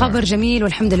 خبر جميل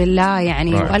والحمد لله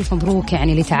يعني. وألف مبروك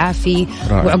يعني لتعافي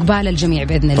وعقبال الجميع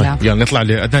بإذن الله. يلا نطلع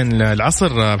لأذان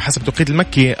العصر بحسب توقيت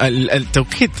المكي،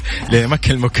 التوقيت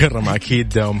لمكة المكرمة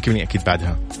أكيد، ومكملين أكيد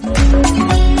بعدها.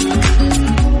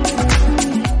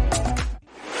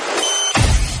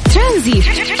 ترانزيت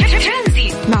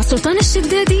مع سلطان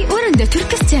الشدادي ورندا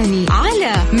تركستاني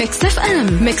على ميكس اف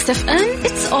ام. ميكس اف ام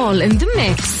it's all in the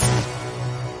mix.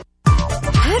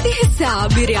 هذه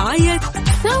الساعة برعاية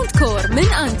ساوند كور من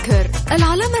أنكر،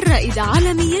 العلامة الرائدة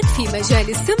عالميا في مجال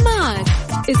السماعات.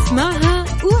 اسمعها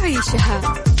وعيشها.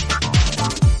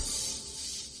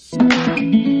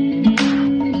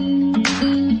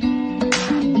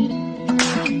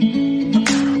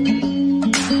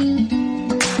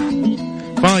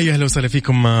 يا اهلا وسهلا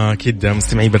فيكم اكيد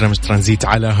مستمعي برنامج ترانزيت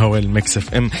على هوا الميكس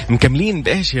اف ام. مكملين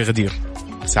بايش يا غدير؟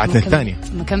 ساعتنا الثانية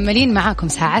مكملين معاكم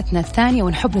ساعتنا الثانية،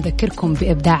 ونحب نذكركم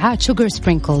بإبداعات شوغر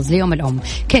سبرينكلز ليوم الأم.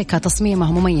 كيكة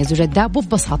تصميمها مميز وجذاب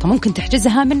وببساطة ممكن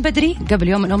تحجزها من بدري قبل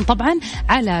يوم الأم طبعا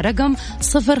على رقم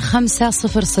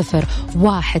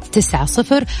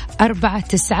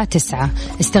 0500190499.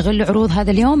 استغلوا عروض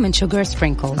هذا اليوم من شوغر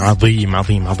سبرينكلز. عظيم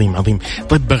عظيم عظيم عظيم.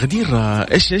 طيب غدير،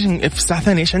 ايش في الساعة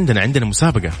الثانية ايش عندنا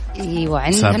مسابقة؟ ايوه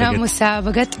عندنا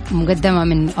مسابقة مقدمة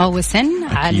من OSN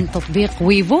عن تطبيق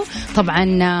ويفو.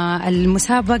 طبعا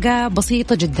المسابقة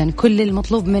بسيطة جدا، كل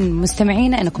المطلوب من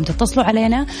مستمعينا أنكم تتصلوا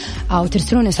علينا أو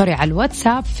ترسلون على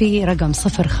الواتساب في رقم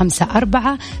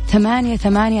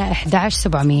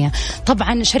 0548811700.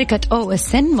 طبعا شركة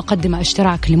OSN مقدمة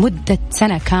اشتراك لمدة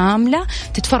سنة كاملة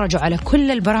تتفرجوا على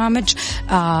كل البرامج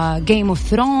Game of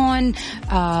Thrones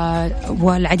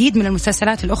والعديد من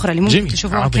المسلسلات الأخرى اللي ممكن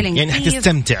تشوفوها. يعني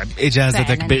حتستمتع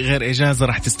بإجازتك بغير إجازة،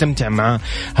 راح تستمتع مع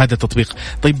هذا التطبيق.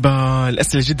 طيب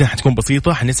الأسئلة جدا حتكون بسيطة.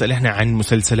 حنسأل احنا عن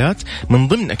مسلسلات، من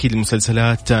ضمن اكيد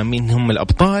المسلسلات مين هم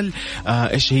الابطال،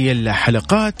 ايش هي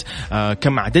الحلقات،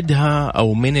 كم عددها،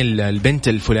 او من البنت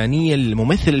الفلانية،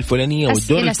 الممثل الفلانية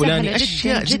والدور الفلاني.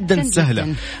 اشياء جدا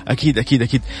سهلة. اكيد اكيد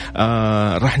اكيد.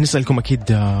 راح نسألكم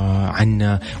اكيد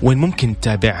عن وين ممكن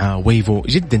تتابع ويفو.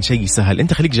 جدا شيء سهل،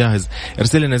 انت خليك جاهز،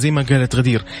 ارسل لنا زي ما قالت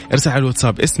غدير، ارسل على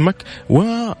الواتساب اسمك،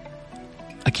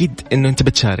 واكيد انه انت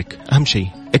بتشارك. اهم شيء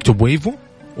اكتب ويفو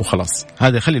وخلاص،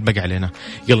 هذا خلي البقى علينا.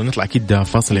 يلا نطلع أكيد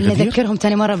فاصل غدير. نذكرهم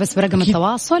تاني مرة بس برقم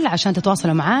التواصل عشان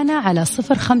تتواصلوا معنا على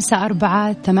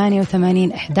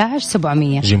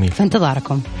 0548811700. جميل، في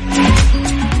انتظاركم.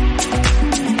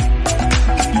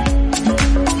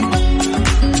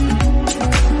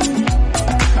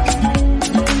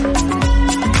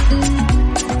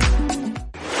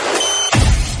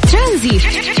 ترانزيت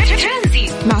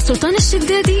مع سلطان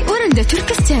الشدادي ورندا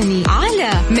تركستاني على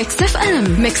ميكس اف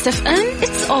ام. ميكس اف ام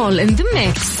it's all in the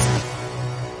mix.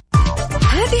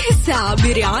 هذه الساعة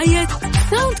برعاية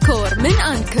ساوند كور من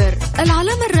أنكر،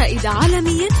 العلامة الرائدة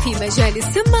عالميا في مجال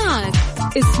السماعات.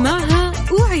 اسمعها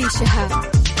وعيشها.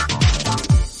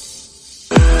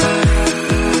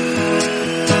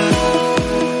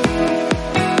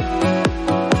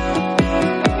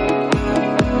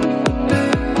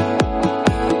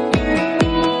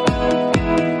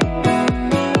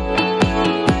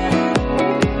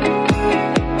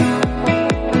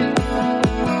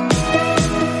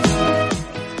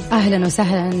 أهلا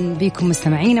وسهلا بكم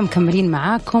مستمعينا، مكملين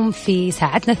معاكم في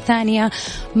ساعتنا الثانية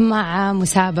مع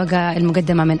مسابقة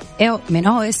المقدمة من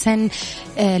OSN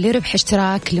لربح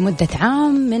اشتراك لمدة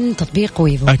عام من تطبيق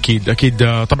ويفو. أكيد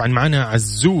أكيد. طبعا معنا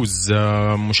عزوز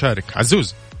مشارك.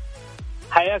 عزوز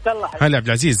حياك الله. هلا عبد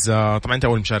العزيز. طبعا أنت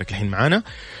أول مشارك الحين معنا.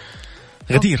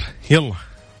 غدير يلا.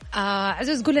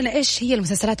 عزوز قول لنا إيش هي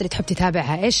المسلسلات اللي تحب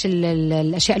تتابعها، إيش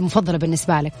الأشياء المفضلة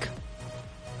بالنسبة لك؟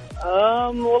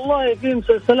 والله في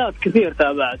مسلسلات كثير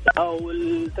تابعتها،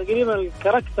 وتقريبا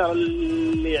الكاركتر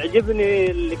اللي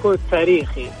يعجبني اللي يكون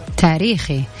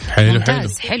تاريخي. حلو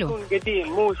ممتاز. حلو، يكون قديم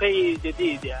مو شيء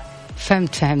جديد يعني.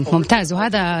 فهمت ممتاز،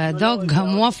 وهذا ذوق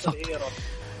موفق.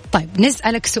 طيب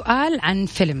نسألك سؤال عن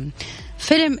فيلم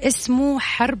اسمه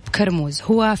حرب كرموز،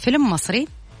 هو فيلم مصري.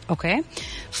 أوكي،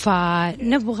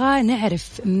 فنبغى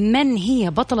نعرف من هي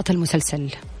بطلة المسلسل.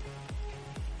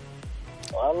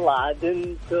 والله عاد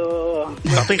انتو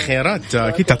تعطي خيارات،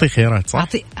 أكيد تعطي خيارات صح؟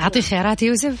 أعطي خيارات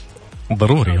يوسف.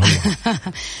 ضروري والله.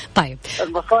 طيب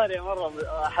المصاري مرة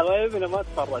حبايبنا ما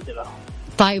تفرج لهم.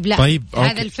 طيب لا، طيب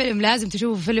هذا الفيلم لازم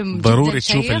تشوفه، فيلم ضروري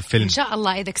تشوف الفيلم إن شاء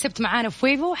الله. إذا كسبت معانا في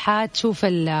ويفو حتشوف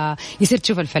يصير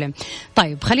تشوف الفيلم.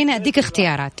 طيب خلينا أديك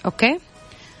اختيارات. أوكي،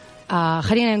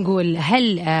 خلينا نقول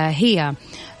هل هي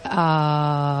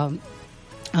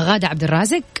غادة عبد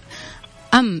الرازق،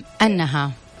 أم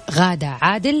أنها غادة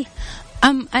عادل،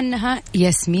 أم أنها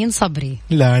ياسمين صبري؟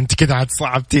 لا أنت كده عاد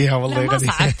صعبتيها والله. لا ما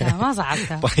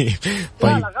صعبتها. طيب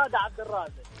لا غادة عبد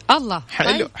الرازق. الله،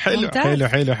 حلو.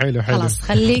 خلاص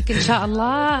خليك إن شاء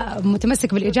الله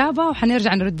متمسك بالإجابة،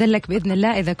 وحنرجع نرد لك بإذن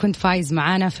الله إذا كنت فايز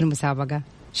معانا في المسابقة.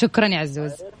 شكرا يا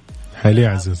عزوز. حلو يا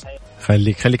عزوز،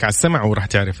 خليك على السمع وراح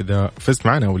تعرف إذا فزت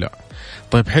معنا أو لا.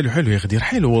 طيب حلو يا غدير،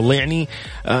 حلو والله يعني.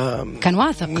 كان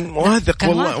واثق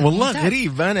والله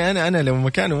غريب. أنا لو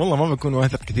مكانه والله ما بكون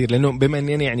واثق كثير، لأنه بما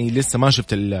أني يعني لسه ما شفت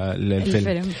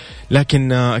الفيلم.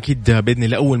 لكن أكيد بإذن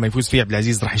الله أول ما يفوز فيه عبد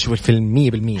العزيز راح يشوف الفيلم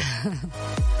 100%.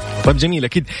 طيب جميل.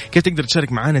 أكيد كيف تقدر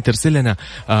تشارك معنا؟ ترسل لنا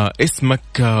اسمك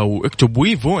واكتب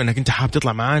ويفو أنك أنت حاب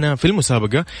تطلع معنا في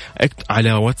المسابقة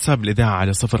على واتساب الإذاعة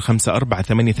على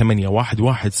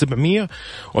 0548811700،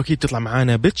 وأكيد تطلع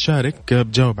معنا بتشارك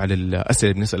بجاوب على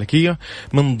الأسئلة اللي بنسألك إياه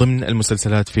من ضمن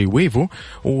المسلسلات في ويفو.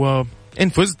 وإن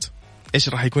فزت إيش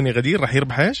راح يكون يا غدير؟ راح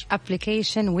يربح إيش؟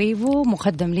 أبليكيشن ويفو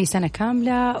مقدم لي سنة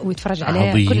كاملة ويتفرج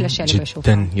عليه كل الأشياء اللي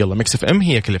بشوفها. يلا ميكس اف ام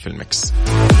هي كلها في الميكس.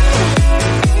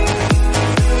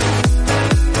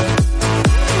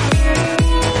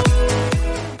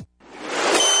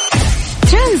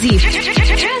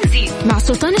 ترانزيت مع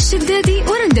سلطان الشدادي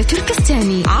ورندا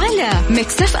تركستاني على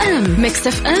ميكس اف ام. ميكس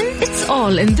اف ام it's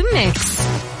all in the mix.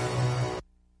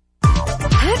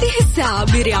 هذه الساعة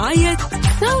برعاية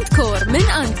ساوند كور من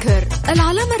أنكر،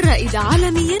 العلامة الرائدة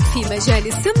عالميا في مجال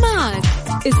السماعات.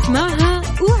 اسمعها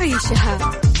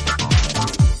وعيشها.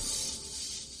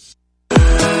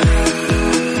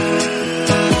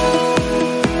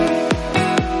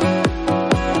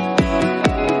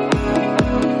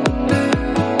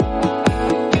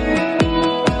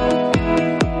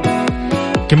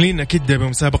 كملين أكيد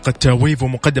بمسابقة ويفو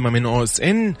مقدمة من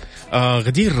OSN.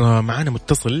 غدير معانا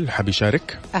متصل حاب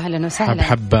يشارك. أهلا وسهلا.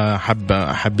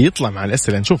 حب يطلع مع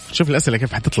الأسئلة. نشوف الأسئلة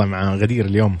كيف حتطلع مع غدير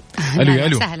اليوم.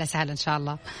 ألو. سهلا إن شاء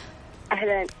الله.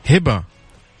 أهلا. هبة.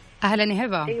 أهلا يا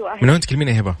هبة. أيوة أهلا. من وين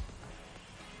تكلمينا يا هبة؟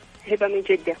 هبة من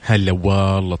جدة. هلا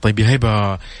والله. طيب يا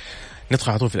هبة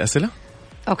ندخل على طول في الأسئلة.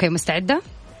 أوكي مستعدة؟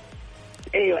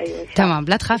 ايوه تمام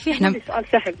لا تخافي احنا سؤال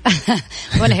سهل.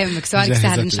 ولا يهمك سؤالك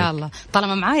سهل ان شاء الله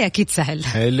طالما معايا اكيد سهل.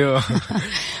 حلو.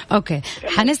 اوكي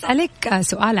حنسألك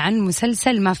سؤال عن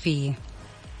مسلسل ما فيه،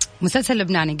 مسلسل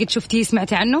لبناني قد شفتيه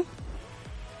سمعتي عنه؟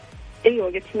 ايوه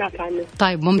قد سمعت عنه.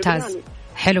 طيب ممتاز لبناني.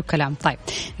 حلو الكلام. طيب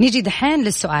نيجي دحين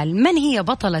للسؤال، من هي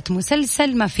بطلة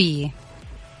مسلسل ما فيه؟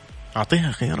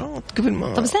 أعطيها خيارات قبل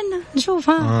ما. طب استنى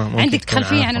نشوفها. عندك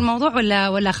خلفية عن الموضوع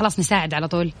ولا خلاص نساعد على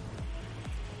طول؟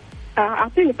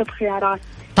 أعطيني خيارات.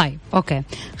 طيب أوكي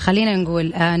خلينا نقول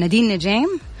نادين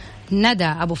نجيم، ندى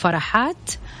أبو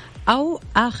فرحات، أو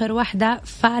آخر واحدة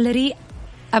فاليري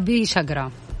أبي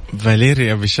شقرة.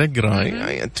 فاليري أبي شقرة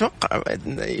أتوقع.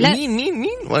 مين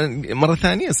مرة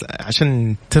ثانية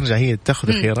عشان ترجع هي تأخذ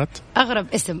الخيارات.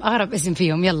 أغرب اسم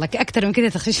فيهم. يلا أكتر من كده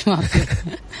تخش ما في.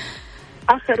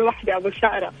 آخر واحدة أبو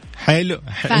شعرة. حلو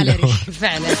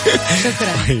فعلا.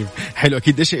 شكرا. طيب حلو.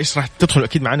 أكيد إيش راح تدخل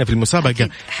أكيد معنا في المسابقة.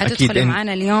 حتدخلي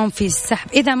معنا اليوم في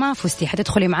السحب. إذا ما فزتي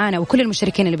حتدخلي معنا، وكل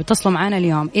المشاركين اللي بيتصلوا معنا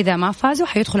اليوم إذا ما فازوا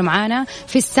حيدخلوا معنا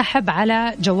في السحب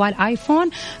على جوال آيفون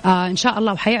إن شاء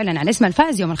الله، وحيعلن عن اسم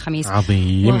الفائز يوم الخميس.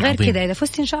 عظيم. وغير كذا إذا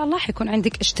فزتي إن شاء الله حيكون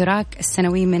عندك اشتراك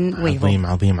السنوي من ويفو.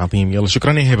 عظيم. يلا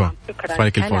شكرا يا هبة.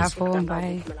 شكرا. الفوز.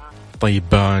 طيب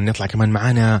نطلع كمان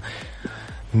معنا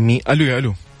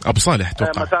ألو أبو صالح.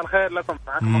 توقع مساء الخير لكم.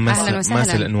 أهلا وسهلا.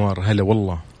 مساء الأنوار. هلا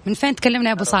والله. من فين تكلمنا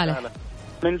يا أبو صالح؟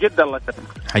 من جدة. الله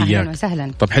يسلمك. حياك. أهلا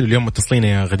وسهلا. طب حلو اليوم متصلين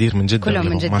يا غدير من جدة. كلهم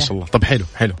من جدة. ما شاء الله. طب حلو.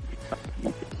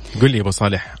 قل لي يا أبو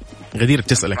صالح، غدير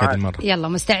بتسألك هذه المرة. يلا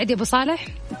مستعد يا أبو صالح؟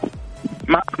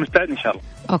 مستعد إن شاء الله.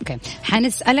 أوكي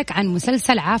حنسألك عن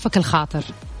مسلسل عافك الخاطر.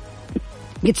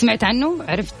 قد سمعت عنه؟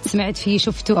 سمعت فيه،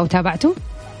 شفته أو تابعته؟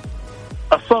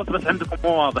 الصوت بس عندكم مو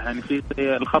واضح يعني في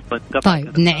الخط قطع.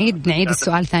 طيب نعيد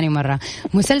السؤال ثاني مرة.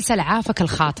 مسلسل عافك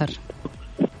الخاطر.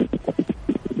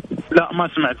 لا ما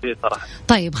سمعت فيه صراحة.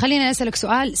 طيب خلينا أسألك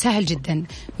سؤال سهل جدا.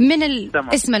 من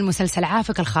اسم المسلسل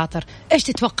عافك الخاطر إيش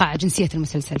تتوقع جنسية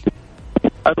المسلسل؟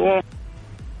 ألو.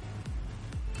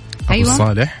 أيوة. أبو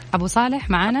صالح. أبو صالح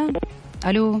معنا.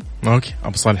 ألو. أوكي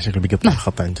أبو صالح شكله بيقطع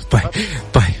الخط عنده.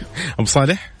 طيب أبو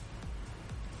صالح.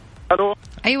 ألو.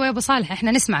 أيوة يا أبو صالح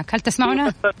إحنا نسمعك، هل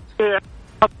تسمعنا؟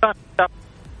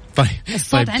 طيب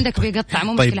الصوت عندك بيقطع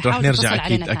مو مشكلة. طيب راح نرجع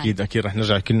أكيد راح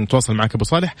نرجع نتواصل معك أبو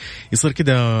صالح. يصير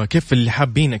كده كيف اللي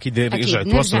حابين أكيد يرجع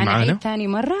يتواصلوا معنا. ثاني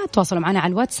مرة تواصلوا معنا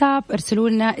على الواتساب، ارسلوا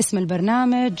لنا اسم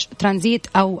البرنامج ترانزيت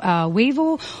أو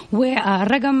ويفو،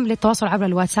 والرقم للتواصل عبر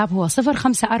الواتساب هو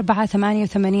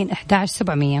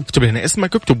 0548811700. اكتب لنا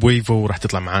اسمك، اكتب ويفو وراح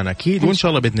تطلع معنا أكيد، وإن شاء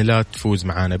الله بإذن الله تفوز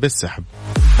معنا بالسحب.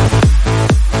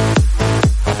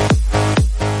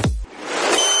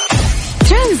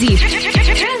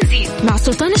 ترانزيت مع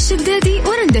سلطان الشدادي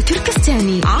ورندا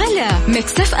تركستاني على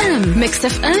ميكس اف ام. ميكس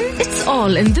اف ام it's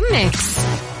all in the mix.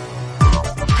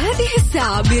 هذه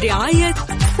الساعة برعاية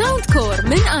ساوند كور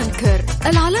من أنكر،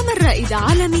 العلامة الرائدة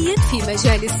عالميا في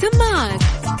مجال السماعات.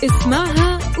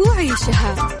 اسمعها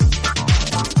وعيشها.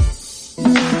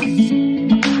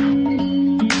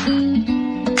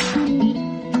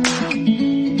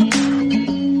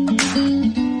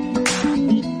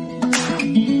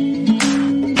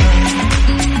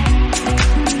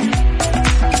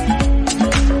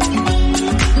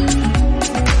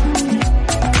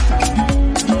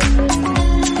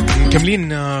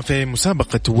 مكملين في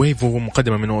مسابقة ويفو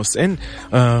مقدمة من OSN.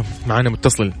 معنا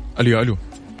متصل. ألو.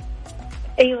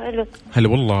 ايوه الو. هلا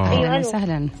والله. أيوة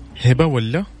سهلا. هبة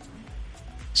ولا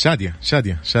شادية؟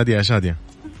 شادية.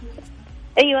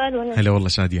 ايوه الو. هلا والله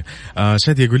شادية.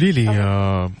 شادية قولي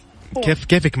لي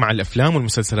كيفك مع الأفلام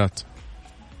والمسلسلات؟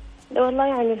 والله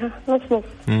يعني نص.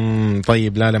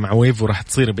 طيب لا مع ويفو راح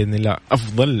تصير بإذن الله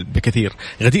أفضل بكثير.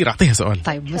 غدير أعطيها سؤال.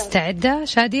 طيب مستعدة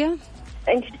شادية؟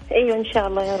 ايوه ان شاء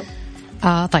الله يا رب.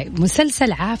 طيب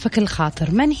مسلسل عافك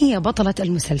الخاطر، من هي بطلة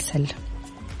المسلسل؟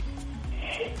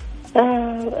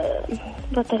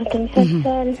 بطلة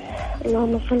المسلسل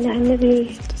اللهم صل على النبي.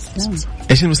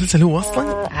 ايش المسلسل هو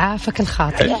اصلا؟ عافك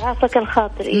الخاطر. عافك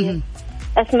الخاطر. ايه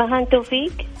اسمهان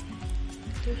توفيق.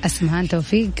 اسمهان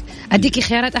توفيق. اديكي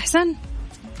خيارات احسن؟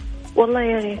 والله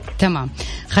يا ريت. تمام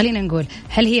خلينا نقول،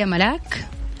 هل هي ملاك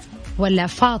ولا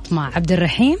فاطمة عبد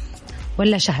الرحيم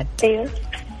ولا شهد؟ ايوه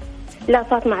لا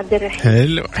فاطمة عبد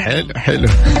الرحيم. حلو.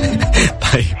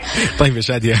 طيب يا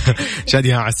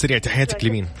شادية على السريع تحياتك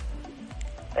لمين؟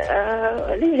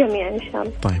 للجميع ان شاء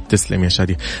الله. طيب تسلم يا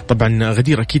شادية. طبعا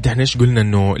غدير اكيد احنا ايش قلنا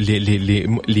انه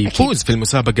اللي يفوز في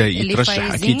المسابقة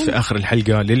يترشح اكيد في اخر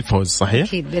الحلقة للفوز، صحيح؟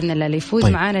 اكيد باذن الله اللي يفوز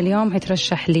طيب. معانا اليوم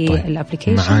هيترشح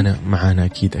للابلكيشن. معانا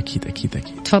اكيد.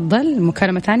 تفضل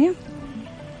مكالمة ثانية.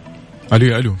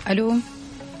 الو.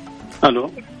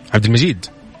 عبد المجيد.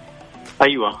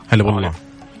 ايوه هلا والله.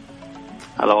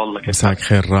 هلا والله. مساك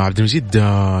خير عبد المجيد.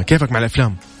 كيفك مع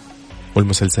الافلام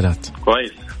والمسلسلات؟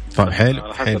 كويس. طيب حلو.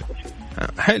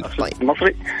 طيب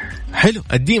مصري. حلو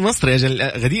ادي مصري اجل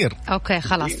غدير. اوكي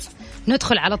خلاص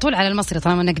ندخل على طول على المصري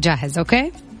طالما انك جاهز.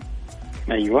 اوكي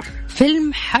ايوه.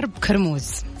 فيلم حرب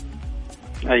كرموز.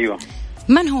 ايوه.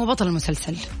 من هو بطل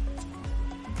المسلسل؟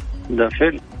 ده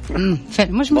فيلم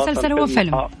مش مسلسل، هو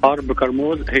فيلم. حرب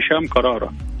كرموز. هشام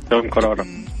كرارة.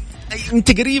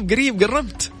 انت قريب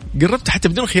قربت حتى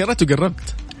بدون خيارات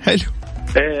وقربت. حلو.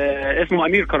 اسمه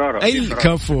أمير كرارة. اي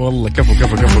كفو والله.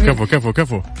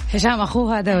 كفو. هشام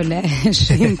اخوه هذا ولا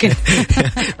ايش؟ يمكن.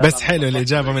 بس حلو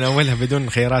الاجابه من اولها بدون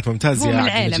خيارات. ممتاز يا عبد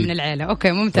المجيد. من العيله.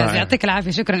 اوكي ممتاز. يعطيك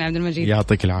العافيه. شكرا يا عبد المجيد.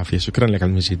 يعطيك العافيه. شكرا لك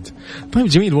عبد المجيد. طيب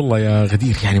جميل والله يا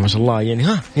غدير. يعني ما شاء الله يعني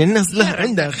الناس لها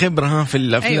عندها خبره في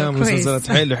الافلام والمسلسلات.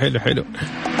 حلو.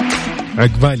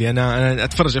 عقبالي انا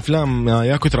اتفرج افلام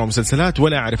يا كثر مسلسلات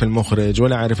ولا اعرف المخرج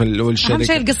ولا اعرف الشركه. اهم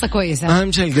شيء القصه كويسه.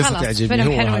 اهم شيء القصه تعجبني.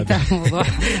 هو هذا الموضوع.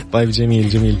 طيب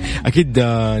جميل. اكيد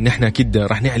نحن اكيد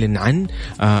راح نعلن عن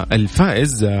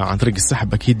الفائز عن طريق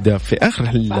السحب اكيد في اخر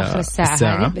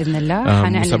الساعه باذن الله.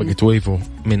 مسابقه ويفو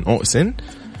من OSN.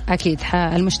 أكيد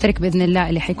المشترك بإذن الله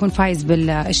اللي حيكون فايز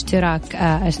بالاشتراك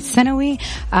السنوي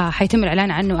حيتم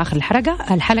الإعلان عنه آخر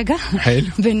الحلقة. حلو.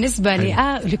 بالنسبة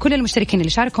لكل المشتركين اللي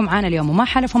شاركوا معنا اليوم وما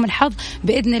حالفهم الحظ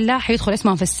بإذن الله حيدخل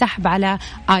اسمهم في السحب على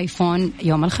آيفون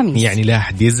يوم الخميس. يعني لا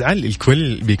أحد يزعل،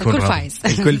 الكل بيكون فايز.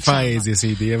 الكل فايز يا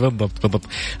سيدي. بالضبط.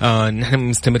 نحن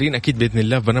مستمرين أكيد بإذن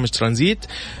الله في برنامج ترانزيت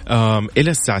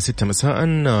إلى الساعة 6 مساء.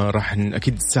 راح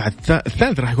أكيد الساعة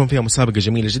الثالثة راح يكون فيها مسابقة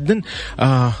جميلة جدا.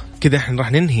 كذا احنا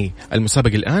راح ننهي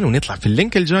المسابقة الآن ونطلع في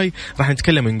اللينك الجاي راح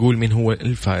نتكلم ونقول مين هو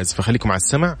الفائز. فخليكم على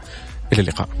السمع. إلى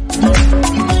اللقاء.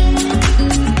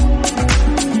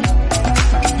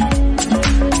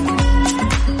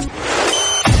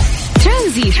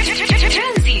 ترانزيت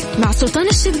مع سلطان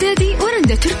الشدادي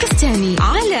ورندا تركستاني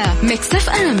على ميكس اف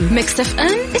ام. ميكس اف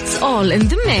ام it's all in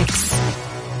the mix.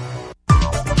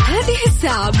 هذه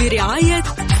الساعة برعاية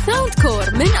ساوند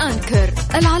كور من أنكر،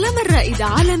 العلامة الرائدة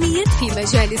عالميا في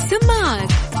مجال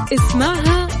السماعات.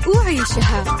 اسمعها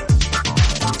وعيشها.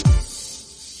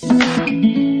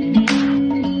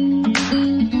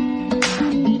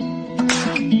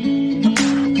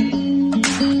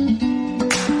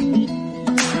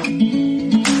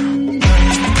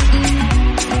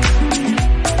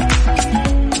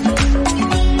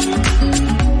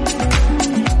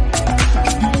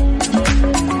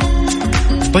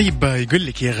 طيب يقول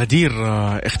لك يا غدير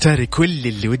اختاري كل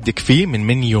اللي ودك فيه من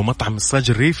منيو مطعم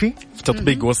الصاج الريفي في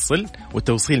تطبيق وصل،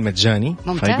 والتوصيل مجاني.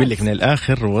 فيقول لك من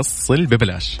الآخر وصل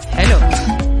ببلاش.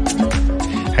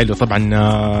 حلو. طبعا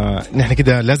نحن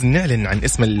كده لازم نعلن عن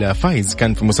اسم الفائز.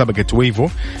 كان في مسابقة ويفو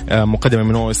مقدمة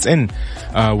من OSN،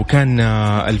 وكان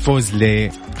الفوز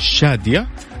لشادية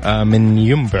من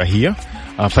ينبع. هي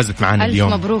فازت معنا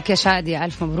اليوم. ألف مبروك يا شادية،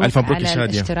 ألف مبروك, ألف مبروك على شادية.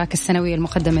 الاشتراك السنوي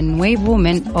المقدم من ويفو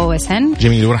من OSN.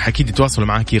 جميل. وراح أكيد يتواصلوا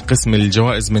معك قسم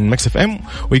الجوائز من مكس اف ام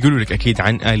ويقولوا لك أكيد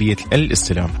عن آلية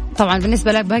الاستلام. طبعا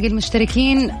بالنسبة لباقي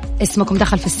المشتركين اسمكم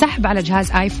دخل في السحب على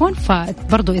جهاز آيفون،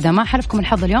 فبرضو إذا ما حلفكم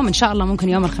الحظ اليوم إن شاء الله ممكن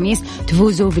يوم الخميس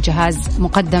تفوزوا بجهاز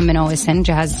مقدم من OSN،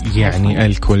 جهاز يعني آيفون.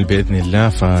 الكل بإذن الله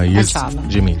فيز إن شاء الله.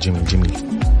 جميل جميل جميل.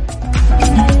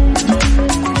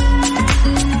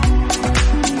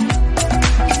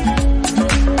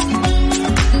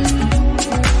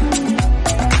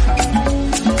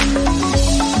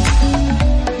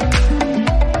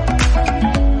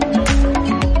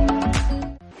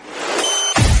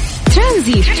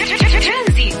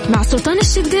 مع سلطان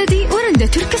الشدادي ورندا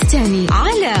تركستاني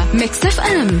على ميكس اف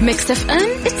ام. ميكس اف ام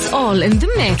it's all in the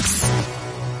mix.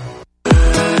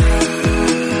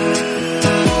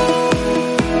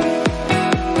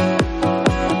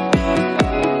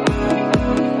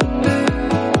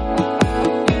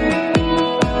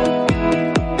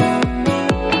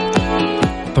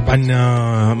 طبعا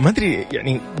ما أدري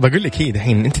يعني بقول لك هي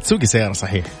دحين أنت تسوقي سيارة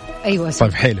صحيح؟ أيوة.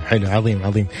 طيب حلو حلو عظيم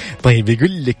عظيم. طيب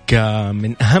يقول لك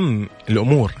من أهم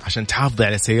الأمور عشان تحافظي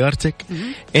على سيارتك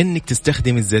إنك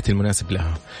تستخدمي الزيت المناسب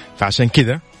لها. فعشان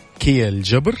كذا كيا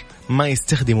الجبر ما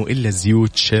يستخدموا إلا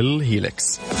زيوت شيل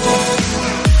هيلكس.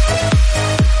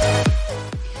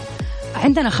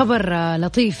 عندنا خبر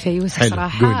لطيف يا يوسف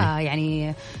صراحة قولي.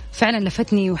 يعني فعلا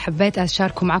لفتني وحبيت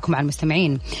أشاركه معكم مع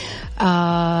المستمعين.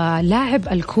 لاعب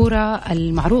الكرة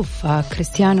المعروف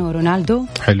كريستيانو رونالدو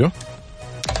حلو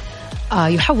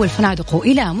يحول فنادقه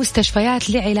إلى مستشفيات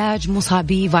لعلاج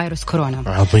مصابي فيروس كورونا.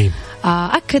 عظيم.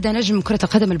 أكد نجم كرة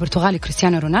القدم البرتغالي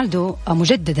كريستيانو رونالدو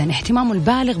مجددا اهتمامه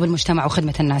البالغ بالمجتمع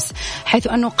وخدمة الناس، حيث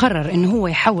أنه قرر أنه هو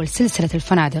يحول سلسلة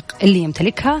الفنادق اللي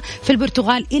يمتلكها في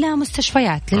البرتغال إلى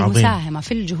مستشفيات للمساهمة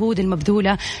في الجهود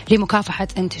المبذولة لمكافحة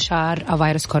انتشار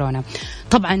فيروس كورونا.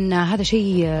 طبعا هذا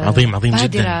شيء عظيم عظيم بادرة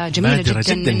جدا، جميلة بادرة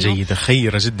جدا جيدة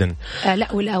خيرة جدا.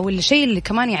 لا والشيء اللي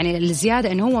كمان يعني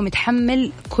الزيادة أنه هو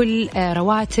متحمل كل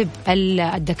رواتب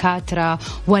الدكاترة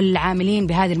والعاملين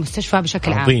بهذه المستشفى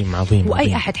بشكل عام. عظيم عظيم. وأي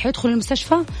عظيم. أحد حيدخل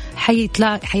المستشفى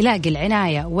حيلاقي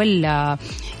العناية ولا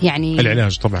يعني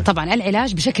العلاج طبعا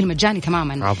العلاج بشكل مجاني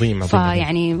تماما. عظيم.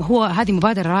 فيعني هو هذه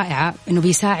مبادرة رائعة إنه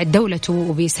بيساعد دولته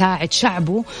وبيساعد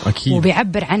شعبه أكيد.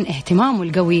 وبيعبر عن اهتمامه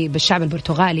القوي بالشعب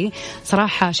البرتغالي.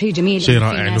 صراحة شيء جميل، شيء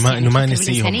رائع إنه ما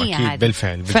نسيهم. أكيد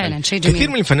بالفعل فعلا شيء جميل. كثير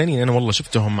من الفنانين أنا والله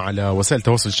شفتهم على وسائل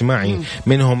التواصل الاجتماعي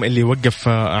منهم اللي وقف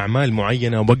أعمال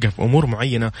معينة ووقف أمور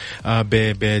معينة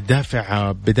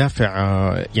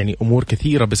بدافع يعني أمور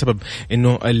كثيرة بسبب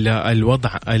إنه الوضع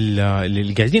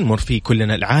اللي قاعدين نمر فيه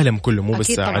كلنا، العالم كله مو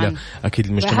بس على أكيد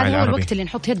المجتمع العربي. هذا هو الوقت اللي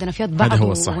نحط يدنا في يد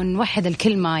بعض ونوحد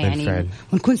الكلمة يعني بالفعل.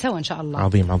 ونكون سوا إن شاء الله.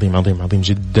 عظيم عظيم عظيم عظيم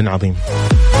جدا عظيم.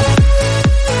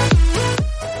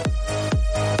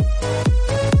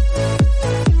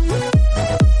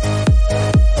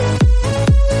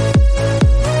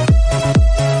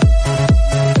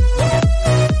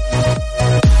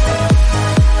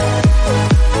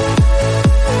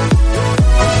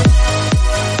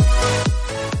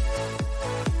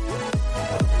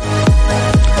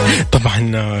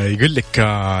 يقول لك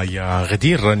يا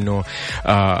غدير أنه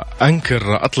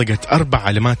أنكر أطلقت 4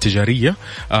 علامات تجارية،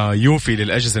 يوفي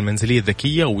للأجهزة المنزلية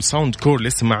الذكية، وساوند كور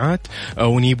للسماعات،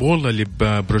 ونيبولا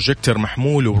لبروجيكتور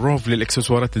محمول، وروف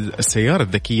للإكسسوارات السيارة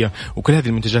الذكية. وكل هذه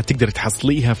المنتجات تقدر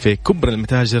تحصليها في كبرى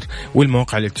المتاجر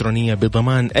والمواقع الإلكترونية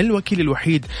بضمان الوكيل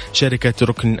الوحيد شركة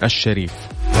ركن الشريف.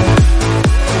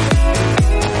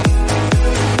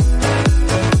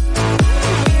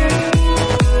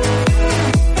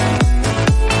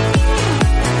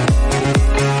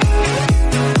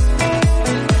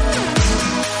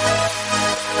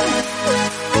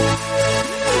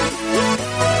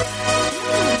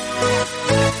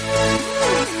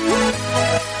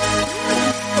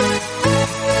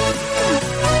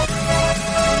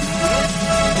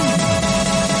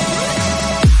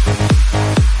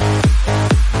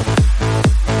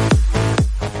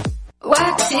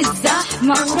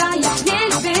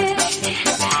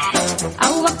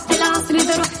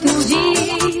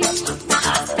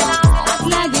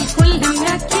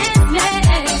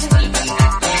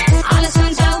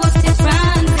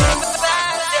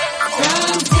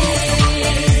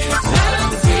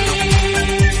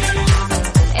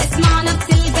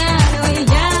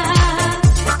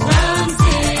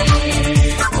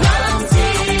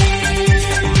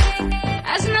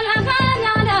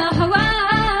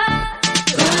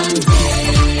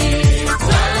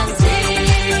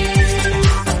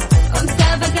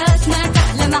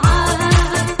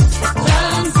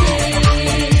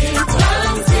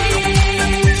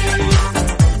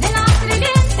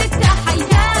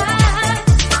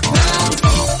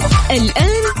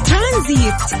 الآن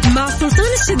ترانزيت مع سلطان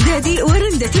الشدادي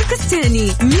ورندة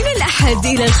تركستاني من الأحد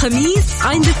إلى الخميس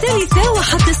عند 3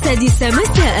 وحتى 6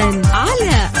 مساء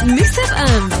على ميكس اف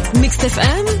ام. ميكس اف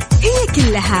ام هي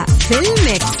كلها في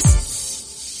الميكس.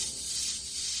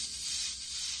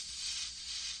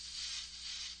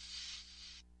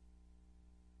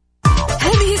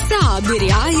 هذه الساعة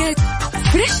برعاية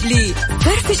فريشلي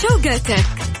فرف شوقاتك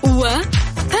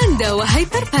وباندا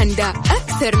وهيبر باندا.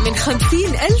 أكثر من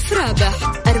 50,000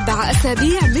 رابح، 4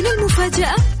 أسابيع من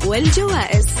المفاجأة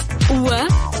والجوائز.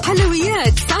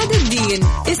 وحلويات سعد الدين،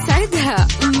 اسعدها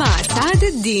مع سعد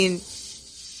الدين.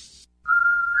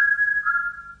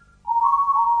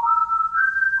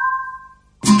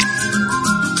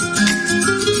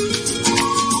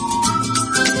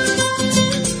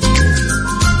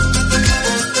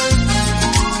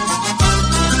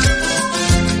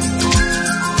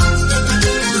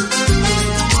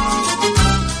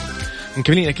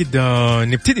 مكملين أكيد.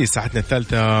 نبتدي ساعتنا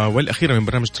الثالثة والأخيرة من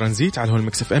برنامج ترانزيت على هو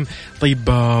المكس اف ام. طيب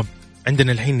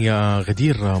عندنا الحين يا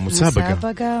غدير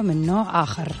مسابقة من نوع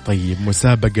آخر. طيب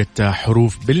مسابقة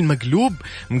حروف بالمقلوب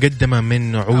مقدمة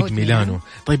من عود ميلانو.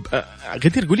 طيب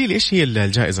غدير قولي لي إيش هي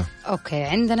الجائزة؟ أوكي،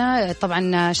 عندنا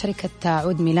طبعا شركة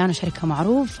عود ميلانو شركة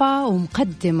معروفة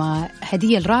ومقدمة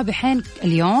هدية الرابحين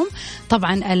اليوم.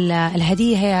 طبعا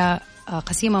الهدية هي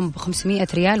قسيمة ب 500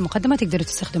 ريال مقدمة، تقدروا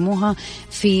تستخدموها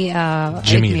في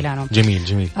عيد ميلانو.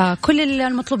 جميل. كل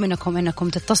المطلوب منكم انكم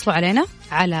تتصلوا علينا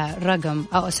على رقم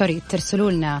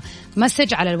ترسلوا لنا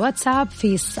مسج على الواتساب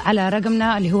على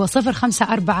رقمنا اللي هو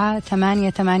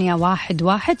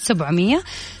 0548811700.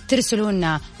 ترسلوا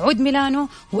لنا عود ميلانو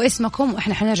واسمكم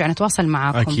واحنا حنرجع نتواصل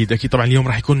معاكم. اكيد طبعا اليوم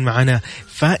راح يكون معنا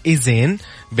فائزين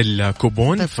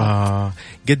بالكوبون،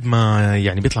 فقد ما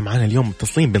يعني بيطلع معنا اليوم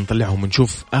متصلين بنطلعهم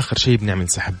ونشوف اخر شيء بنعمل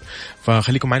سحب.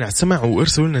 فخليكم معنا على السمع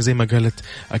وارسلوا لنا زي ما قالت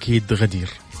اكيد غدير.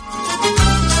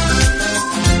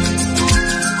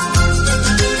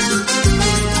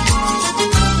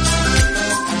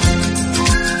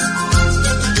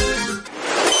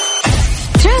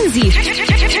 ترانزيت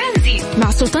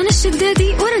مع سلطان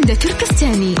الشدادي ورندة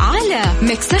تركستاني على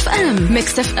ميكس اف ام.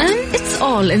 ميكس اف ام it's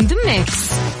all in the mix.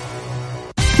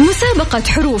 مسابقة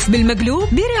حروف بالمقلوب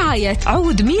برعاية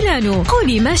عود ميلانو.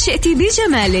 قولي ما شئتي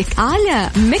بجمالك على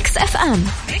ميكس اف ام.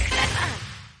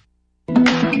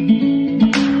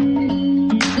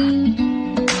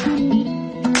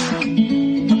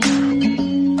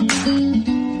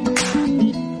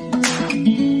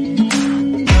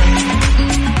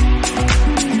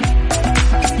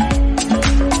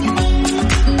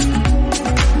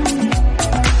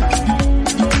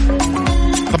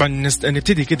 طبعا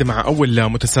نبتدي كده مع أول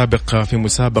متسابق في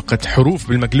مسابقة حروف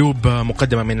بالمقلوب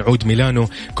مقدمة من عود ميلانو،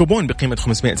 كوبون بقيمة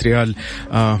 500 ريال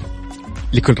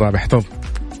لكل رابح. طب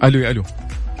ألو.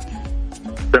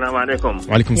 السلام عليكم.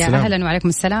 وعليكم السلام. يا أهلا. وعليكم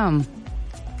السلام.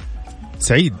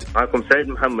 سعيد معكم سعيد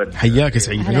محمد. حياك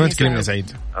سعيد. من وين تكلمنا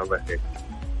سعيد؟ الله يخليك.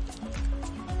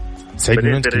 سعيد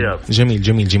من وين تكلمنا؟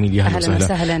 جميل يا أهلا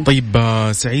وسهلا. طيب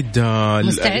سعيد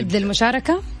مستعد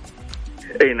للمشاركة؟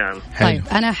 اي نعم. طيب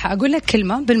انا حاقول لك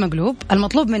كلمه بالمقلوب،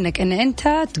 المطلوب منك ان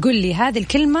انت تقول لي هذه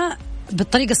الكلمه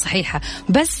بالطريقه الصحيحه،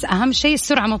 بس اهم شيء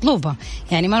السرعه مطلوبه،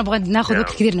 يعني ما نبغى ناخذ وقت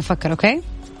كثير نفكر. اوكي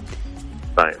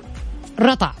طيب.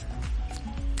 رطع.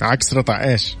 عكس رطع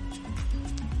ايش؟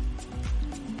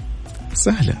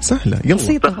 سهله يلا.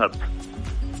 سخط.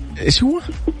 ايش هو؟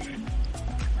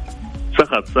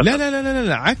 سخط.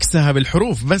 لا عكسها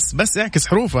بالحروف، بس اعكس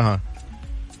حروفها.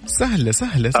 سهله.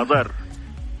 أضر.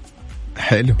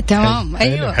 حلو تمام.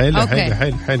 أيوة.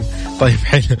 حلو. طيب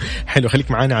حلو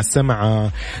خليك معانا على السمع.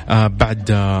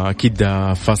 بعد أكيد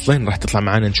فاصلين راح تطلع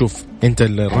معانا نشوف أنت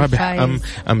الرابح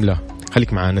أم لا.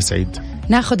 خليك معانا سعيد.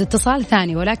 ناخذ اتصال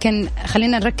ثاني، ولكن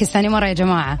خلينا نركز ثاني مرة يا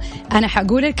جماعة. أنا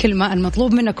حقول الكلمة،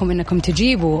 المطلوب منكم إنكم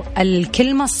تجيبوا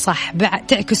الكلمة الصح،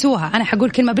 تعكسوها. أنا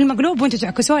حقول كلمة بالمقلوب وأنتوا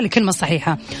تعكسوها للكلمة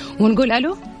الصحيحة، ونقول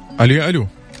ألو.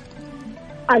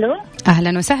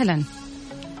 أهلا وسهلا.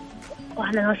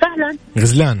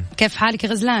 غزلان، كيف حالك يا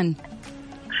غزلان؟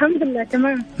 الحمد لله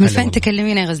تمام. من فين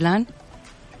تكلمينا يا غزلان؟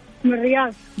 من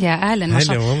الرياض. يا أهلا ما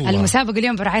شاء الله. المسابقة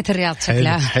اليوم برعاية الرياض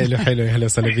شكلها. حلو هلا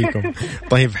وسهلا فيكم.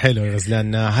 طيب حلو يا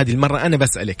غزلان، هذه المرة أنا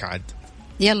بسألك عاد.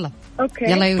 يلا أوكي.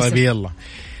 يلا يوسف. طيب يلا،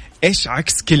 إيش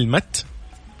عكس كلمة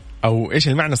أو إيش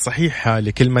المعنى الصحيح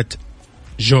لكلمة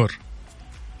جور؟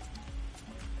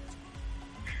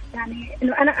 يعني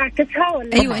إنه أنا أعكسها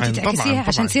ولا؟ أيوة أنت تعكسيها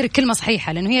عشان تصير الكلمة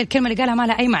صحيحة، لأنه هي الكلمة اللي قالها ما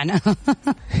لها أي معنى.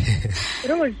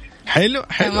 روج. حلو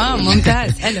تمام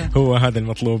ممتاز حلو. هو هذا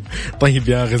المطلوب. طيب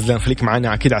يا غزلان خليك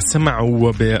معنا أكيد على السمع،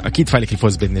 وأكيد فالك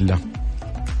الفوز بإذن الله.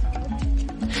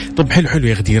 طب حلو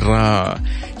يا غدير،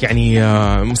 يعني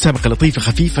مسابقة لطيفة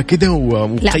خفيفة كده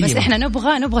وقيمة. لا بس احنا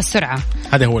نبغى السرعة،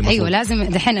 هذا هو المطلوب. ايوه لازم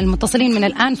دحين المتصلين من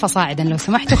الآن فصاعدا لو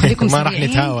سمحتوا خليكم ما راح سريعين.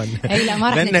 نتهاون. اي لا ما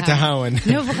راح نتهاون.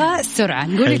 نبغى السرعة،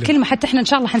 نقول حلو. الكلمة، حتى احنا ان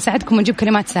شاء الله حنساعدكم ونجيب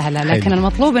كلمات سهلة، لكن حلو.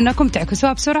 المطلوب انكم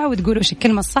تعكسوها بسرعة وتقولوا ايش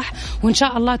الكلمة الصح، وان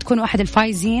شاء الله تكونوا احد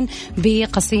الفايزين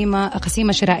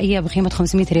بقسيمة شرائية بقيمة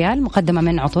 500 ريال مقدمة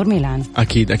من عطور ميلان.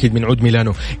 أكيد من عود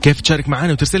ميلانو. كيف تشارك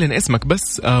معنا وترسل لنا اسمك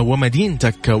بس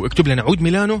ومدينتك واكتب لنا عود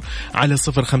ميلانو على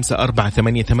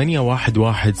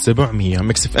 0548811700.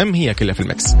 ميكس اف ام هي كلها في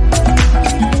الميكس.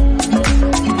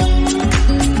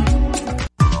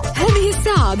 هذه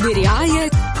الساعة برعاية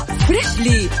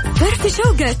فريشلي فرف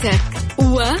شوقاتك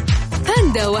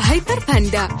وباندا وهيبر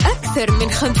باندا، أكثر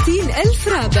من 50,000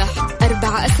 رابح،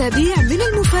 4 أسابيع من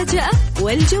المفاجأة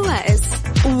والجوائز،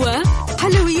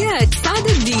 وحلويات سعد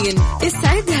الدين،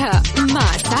 اسعدها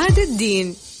مع سعد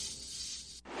الدين.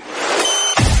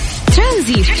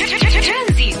 ترانزيت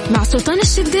مع سلطان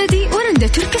الشدادي ورندا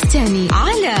تركستاني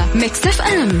على ميكس اف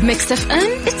ام. ميكس اف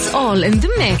ام it's all in the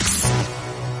mix.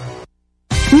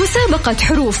 مسابقة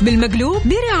حروف بالمقلوب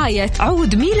برعاية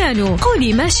عود ميلانو،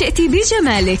 قولي ما شئتي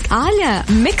بجمالك على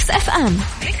ميكس اف ام.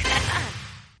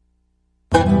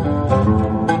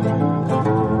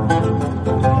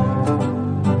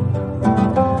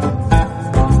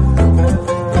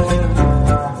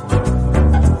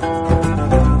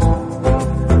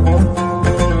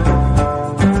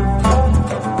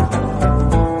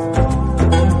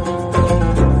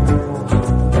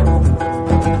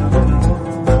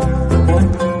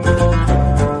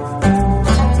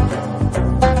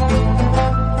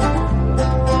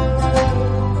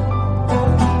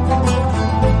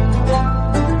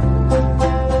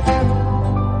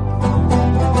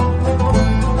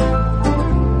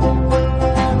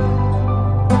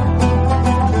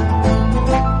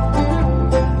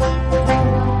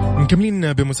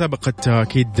 بمسابقة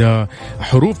أكيد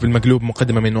حروف بالمقلوب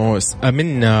مقدمة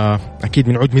من أكيد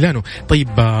من عود ميلانو. طيب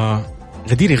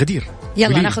غدير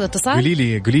يلا ناخذ اتصال.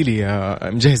 قولي لي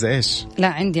مجهزة إيش؟ لا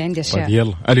عندي أشياء. طيب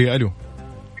يلا.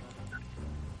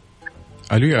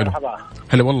 ألو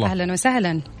هلا والله. أهلا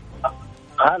وسهلا.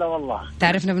 هلا والله.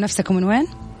 تعرفنا بنفسك ومن وين؟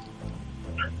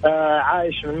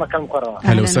 عايش من مكة المكرمة.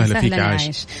 هلا وسهلا فيك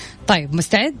عايش. طيب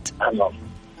مستعد؟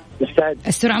 مستعد.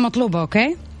 السرعة مطلوبة.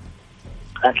 أوكي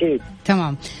أكيد.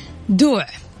 تمام. دوع.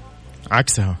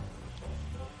 عكسها.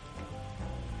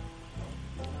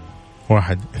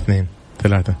 1 2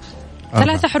 3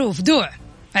 3 حروف. دوع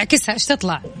اعكسها ايش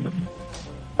تطلع؟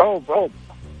 عود.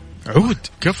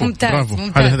 كفو. ممتاز. برافو.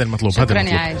 ممتاز. هذا المطلوب. شكرا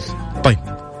يا عايش. طيب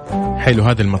حلو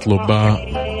هذا المطلوب.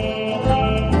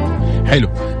 حلو.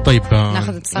 طيب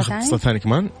ناخذ اتصال ثاني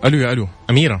كمان. الو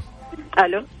أميرة.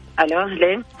 الو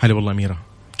اهلين. هلا والله أميرة،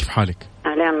 كيف حالك؟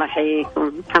 اهلا الله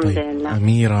يحييكم. الحمد لله.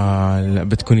 أميرة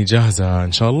بتكوني جاهزة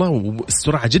إن شاء الله،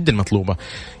 والسرعة جدا مطلوبة.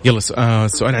 يلا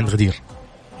السؤال عند غدير.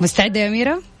 مستعدة يا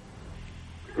أميرة؟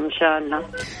 ان شاء الله.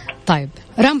 طيب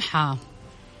رمحة.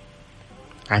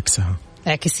 عكسها.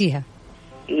 اعكسيها.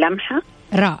 لمحة.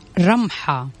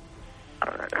 رمحة.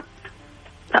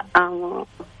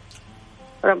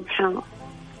 رمحة.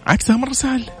 عكسها مرة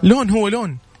سهل. هو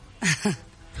لون.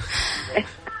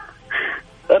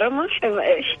 رمح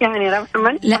ايش يعني رمح؟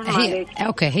 لا هي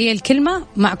اوكي، هي الكلمة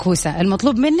معكوسة،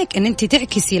 المطلوب منك ان انت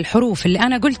تعكسي الحروف اللي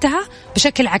انا قلتها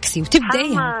بشكل عكسي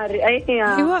وتبدأيها.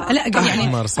 ايوه لا يعني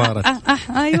احمر صارت.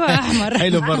 ايوه احمر.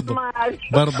 حلو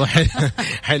برضو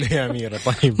حلو يا أميرة.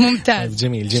 طيب ممتاز. طيب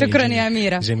جميل شكرا يا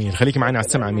أميرة. جميل. خليكي معنا على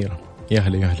السمع أميرة. يا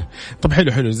هلا. طب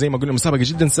حلو زي ما قلنا مسابقة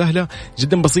جدا سهلة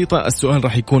جدا بسيطة. السؤال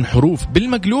راح يكون حروف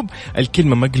بالمقلوب،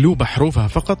 الكلمة مقلوبة حروفها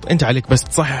فقط. انت عليك بس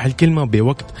تصحح الكلمة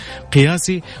بوقت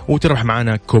قياسي وتربح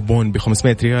معنا كوبون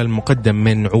ب500 ريال مقدم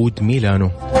من عود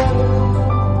ميلانو.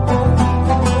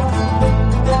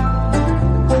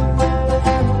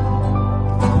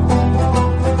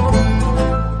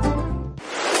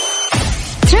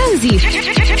 ترانزيت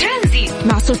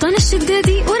مع سلطان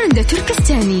الشدادي ورندا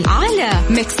تركستاني على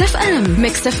ميكس اف ام.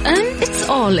 ميكس اف ام it's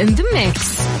all in the mix.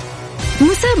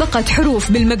 مسابقة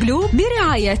حروف بالمقلوب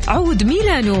برعاية عود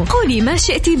ميلانو، قولي ما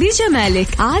شئتي بجمالك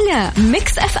على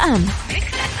ميكس اف ام.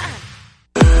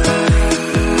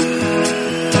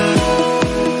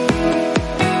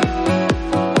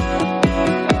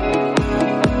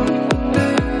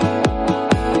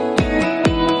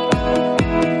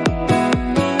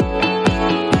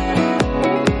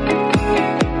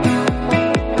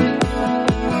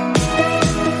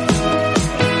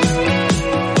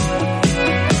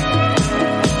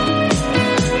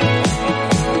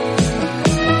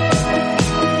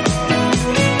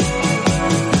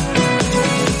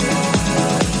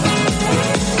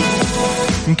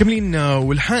 مكملين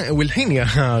والحين يا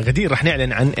غدير راح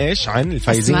نعلن عن إيش؟ عن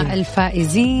الفائزين. أسماء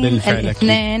الفائزين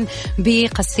الاثنين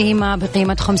بقسيمة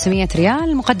بقيمة 500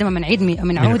 ريال مقدمة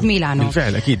من عود ميلانو.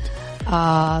 بالفعل أكيد.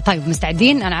 طيب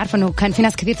مستعدين؟ أنا عارفة أنه كان في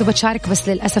ناس كثير تبغى تشارك بس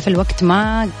للأسف الوقت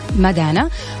ما دانا،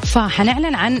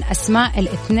 فحنعلن عن أسماء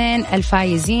الاثنين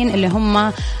الفائزين اللي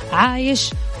هم عايش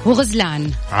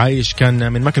وغزلان. عايش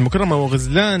كان من مكة المكرمة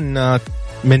وغزلان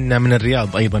من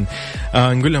الرياض أيضا.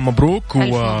 نقول لهم مبروك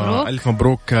وألف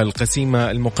مبروك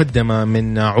القسيمة المقدمة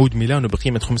من عود ميلانو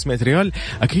بقيمة 500 ريال.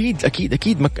 أكيد أكيد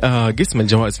أكيد قسم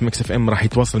الجوائز في مكس اف ام راح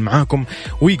يتواصل معاكم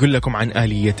ويقول لكم عن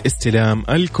آلية استلام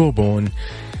الكوبون.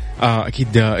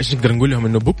 أكيد إيش نقدر نقول لهم؟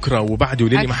 إنه بكرة وبعده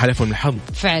للي ما حلفوا الحظ.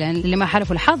 فعلا اللي ما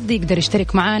حلفوا الحظ يقدر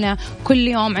يشترك معنا. كل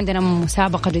يوم عندنا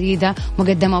مسابقة جديدة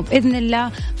مقدمة بإذن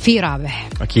الله في رابح.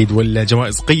 أكيد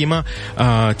والجوائز قيمة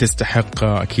تستحق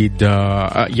أكيد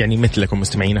يعني مثلكم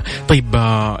مستمعينا. طيب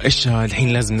إيش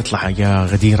الحين لازم نطلع يا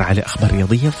غدير على أخبار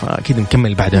رياضية، فأكيد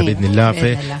نكمل بعدها بإذن الله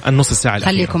في النص الساعة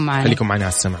الأخيرة. خليكم معنا على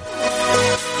السمع.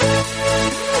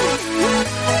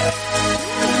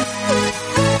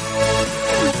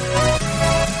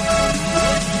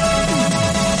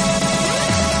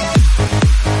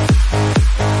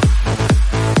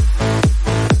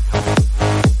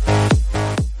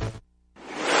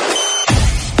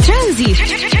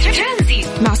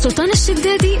 مع سلطان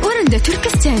الشدادي ورندا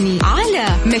تركستاني على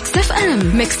ميكس اف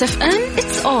ام. ميكس اف ام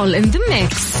it's all in the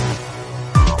mix.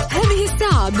 هذه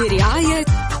الساعة برعاية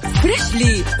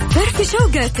فريشلي فرف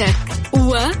شوقاتك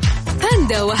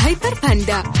وباندا وهيبر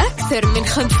باندا. أكثر من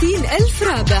 50,000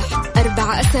 رابح،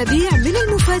 4 أسابيع من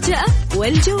المفاجأة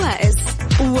والجوائز.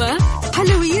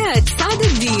 وحلويات سعد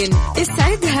الدين،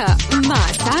 اسعدها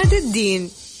مع سعد الدين.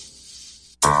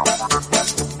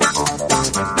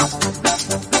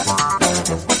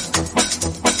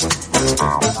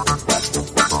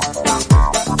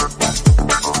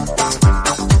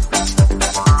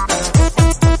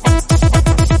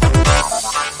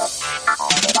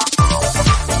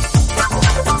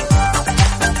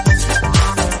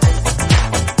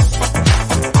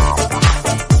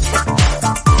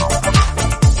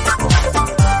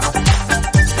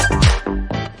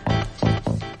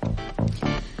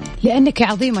 لأنك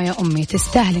عظيمة يا أمي،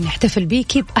 تستاهل نحتفل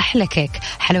بيكي بأحلى كيك.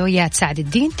 حلويات سعد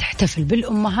الدين تحتفل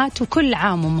بالأمهات وكل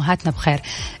عام أمهاتنا بخير.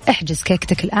 احجز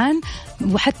كيكتك الآن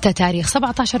وحتى تاريخ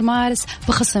 17 مارس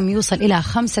بخصم يوصل إلى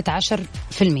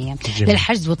 15%.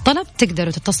 للحجز والطلب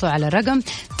تقدروا تتصلوا على الرقم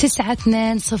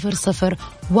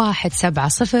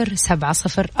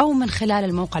 9200170070 أو من خلال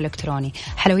الموقع الإلكتروني.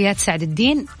 حلويات سعد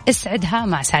الدين، اسعدها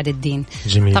مع سعد الدين.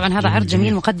 جميل. طبعا هذا عرض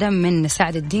جميل مقدم من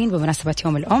سعد الدين بمناسبة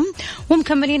يوم الأم،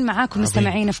 ومكملين معاكم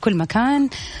مستمعين في كل مكان.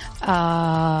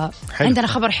 عندنا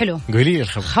خبر حلو. قولي لي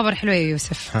الخبر. خبر حلو يا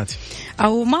يوسف. هاتي.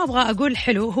 أو ما أبغى أقول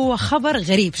حلو، هو خبر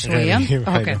غريب شوية.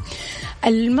 أوكي.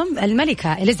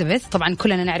 الملكة إليزابيث، طبعا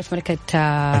كلنا نعرف ملكة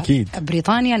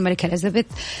بريطانيا، الملكة إليزابيث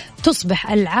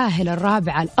تصبح العاهلة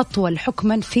الرابعة الأطول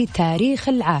حكما في تاريخ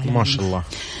العالم. ما شاء الله.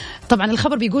 طبعا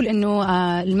الخبر بيقول أنه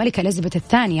الملكة إليزابيث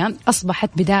الثانية أصبحت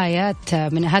بداية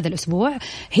من هذا الأسبوع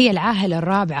هي العاهلة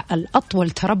الرابعة الأطول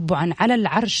تربعا على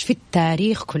العرش في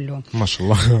التاريخ كله. ما شاء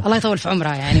الله. الله يطول في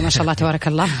عمرها يعني، ما شاء الله تبارك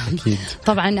الله. أكيد.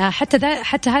 طبعا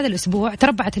حتى هذا الأسبوع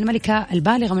تربعت الملكة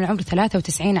البالغة من العمر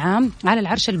 93 عام على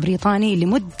العرش البريطاني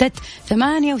لمدة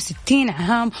 68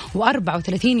 عام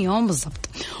و34 يوم بالضبط،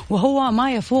 وهو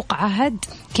ما يفوق عهد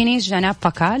كينيش جاناب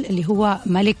باكال اللي هو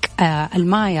ملك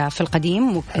المايا في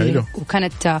القديم،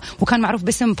 وكان معروف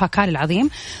باسم باكال العظيم.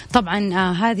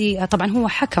 طبعا هو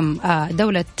حكم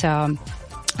دولة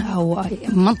أو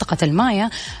منطقة المايا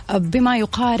بما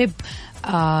يقارب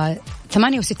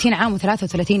 68 عام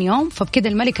و33 يوم. فبكده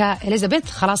الملكة إليزابيث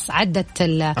خلاص عدت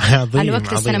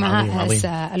الوقت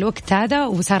الوقت هذا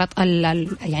وصارت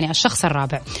يعني الشخص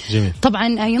الرابع. جميل. طبعا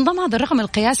ينضم هذا الرقم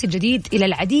القياسي الجديد إلى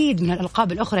العديد من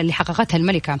الألقاب الأخرى اللي حققتها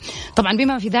الملكة، طبعا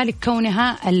بما في ذلك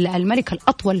كونها الملكة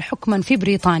الأطول حكما في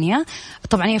بريطانيا.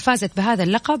 طبعا هي فازت بهذا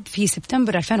اللقب في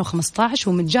سبتمبر 2015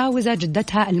 ومتجاوزة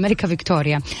جدتها الملكة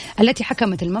فيكتوريا التي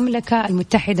حكمت المملكة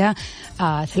المتحدة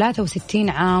 63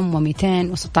 عام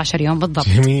و216 يوم بالضبط.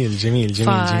 جميل جميل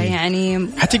جميل جميل. يعني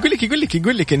حتى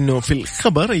يقول لك انه في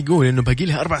الخبر يقول انه باقي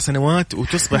لها 4 سنوات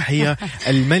وتصبح هي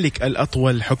الملك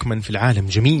الاطول حكما في العالم.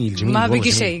 جميل جميل. ما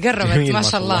بقي شيء، قربت ما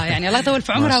شاء الله يعني. الله يطول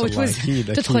في عمرها وتفوز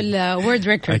تدخل وورد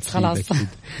ريكوردز خلاص. أكيد.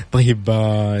 طيب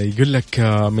يقول لك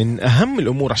من اهم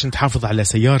الامور عشان تحافظ على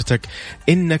سيارتك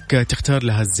انك تختار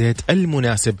لها الزيت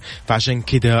المناسب، فعشان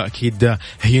كذا اكيد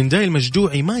هيونداي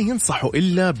المجدوعي ما ينصحوا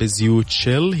الا بزيوت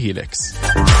شيل هيلكس.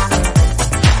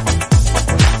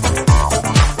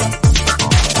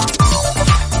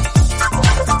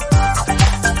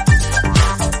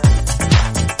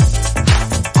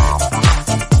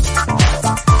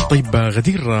 طيب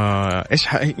غدير ايش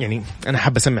يعني انا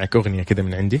حابة اسمعك اغنية كده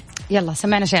من عندي. يلا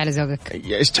سمعنا شيء على ذوقك.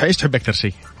 ايش تحب اكثر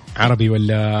شيء؟ عربي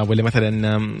ولا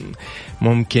مثلا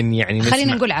ممكن يعني نسمع؟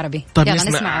 خلينا نقول عربي. طيب يلا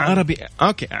نسمع عربي.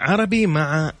 اوكي عربي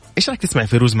مع ايش رايك تسمع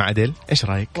فيروز مع أديل؟ ايش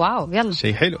رايك؟ واو يلا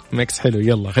شيء حلو، ميكس حلو.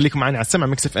 يلا خليكم معنا على السمع.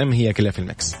 ميكس اف ام هي كلها في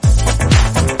الميكس.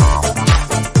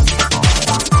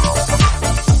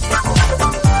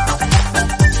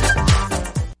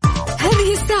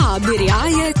 هذه الساعة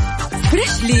برعاية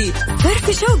فريشلي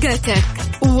فرف شوقاتك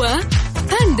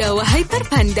وباندا وهيبر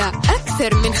باندا.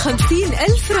 أكثر من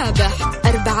 50,000 رابح،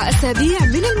 4 أسابيع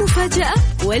من المفاجأة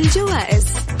والجوائز.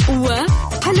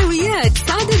 وحلويات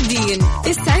سعد الدين،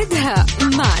 اسعدها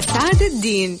مع سعد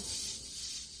الدين.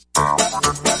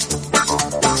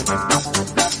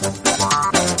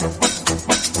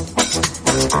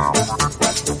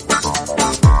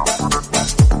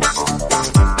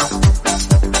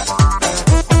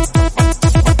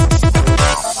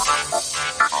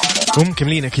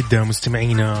 ومكملين أكيد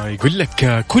مستمعينا. يقول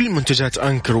لك كل منتجات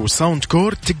أنكر وساوند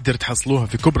كور تقدر تحصلوها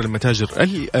في كبرى المتاجر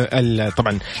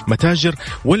طبعا المتاجر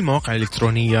والمواقع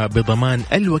الإلكترونية بضمان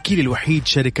الوكيل الوحيد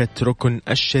شركة ركن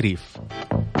الشريف.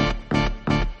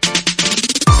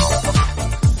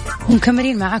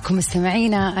 ومكملين معاكم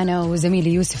مستمعينا أنا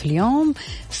وزميلي يوسف اليوم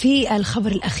في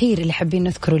الخبر الأخير اللي حابين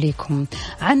نذكره لكم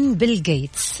عن بيل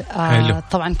جيتس.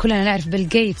 طبعا كلنا نعرف بيل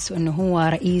جيتس وأنه هو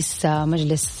رئيس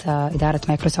مجلس إدارة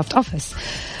مايكروسوفت أوفيس.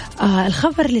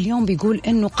 الخبر لليوم بيقول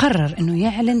أنه قرر أنه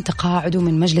يعلن تقاعده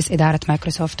من مجلس إدارة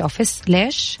مايكروسوفت أوفيس.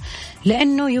 ليش؟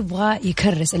 لأنه يبغى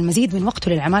يكرس المزيد من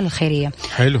وقته للأعمال الخيرية.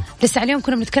 حلو. لسه اليوم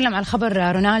كنا بنتكلم عن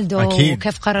خبر رونالدو أكيد.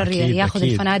 وكيف قرر ياخذ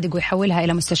الفنادق ويحولها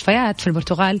إلى مستشفيات في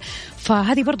البرتغال.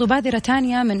 فهذه برضو بادرة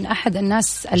تانية من أحد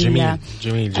الناس جميل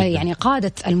جدا. يعني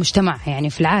قادة المجتمع يعني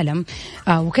في العالم.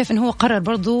 وكيف إنه هو قرر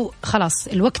برضو خلاص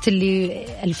الوقت اللي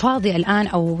الفاضي الآن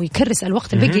أو يكرس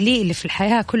الوقت الباقي ليه اللي في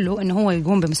الحياة كله إنه هو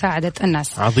يقوم بمساعدة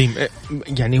الناس. عظيم.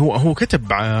 يعني هو كتب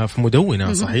في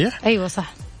مدونة صحيح؟ أيوة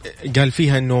صح. قال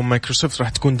فيها انه مايكروسوفت راح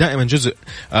تكون دائما جزء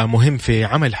مهم في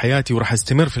عمل حياتي وراح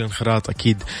استمر في الانخراط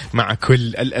اكيد مع كل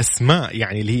الاسماء،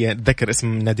 يعني اللي هي ذكر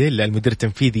اسم ناديلا المدير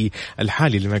التنفيذي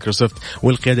الحالي لمايكروسوفت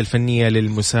والقياده الفنيه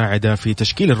للمساعده في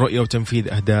تشكيل الرؤيه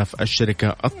وتنفيذ اهداف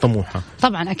الشركه الطموحه.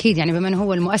 طبعا اكيد يعني بما انه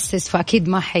هو المؤسس فاكيد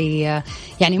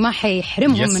ما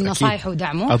حيحرمهم من نصائحه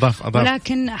ودعمه. أضاف.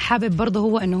 ولكن حابب برضه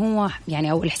هو انه هو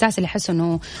يعني او الاحساس اللي حسه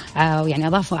انه يعني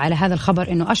اضافه على هذا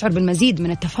الخبر انه اشعر بالمزيد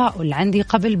من التفاؤل عندي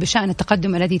قبل بشأن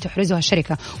التقدم الذي تحرزه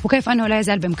الشركة وكيف أنه لا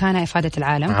يزال بإمكانها إفادة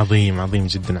العالم. عظيم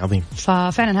جدا عظيم.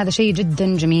 ففعلا هذا شيء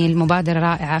جدا جميل، مبادرة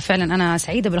رائعة. فعلا أنا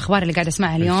سعيدة بالأخبار اللي قاعدة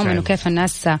أسمعها اليوم إنه كيف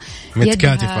الناس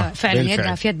متكاتفة فعلا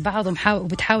يدها في يد بعض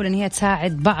وبتحاول إن هي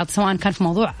تساعد بعض سواء كان في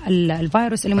موضوع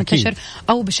الفيروس اللي منتشر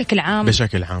أو بشكل عام.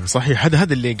 صحيح.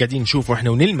 هذا اللي قاعدين نشوفه إحنا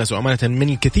ونلمسه أمانة من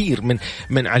الكثير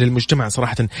من على المجتمع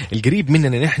صراحة القريب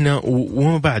مننا نحن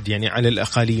وما بعد يعني على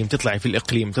الأقاليم، تطلعي في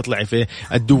الإقليم، تطلعي في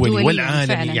الدولي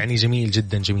والعالمي. يعني جميل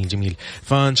جدا جميل.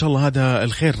 فإن شاء الله هذا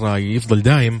الخير يفضل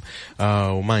دايم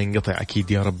وما ينقطع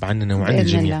أكيد يا رب عننا وعن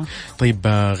الجميع. الله. طيب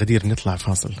غدير نطلع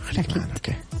فاصل، خليك معنا.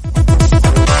 أوكي.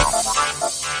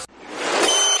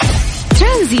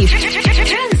 ترانزيت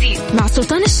مع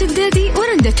سلطان الشدادي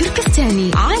ورندا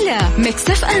تركستاني على ميكس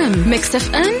اف ام. ميكس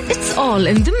اف ام it's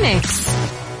all in the mix.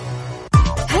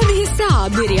 هذه الساعة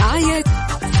برعاية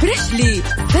فريشلي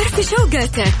فرف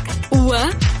شوقاتك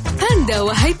وباندا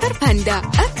وهيبر باندا.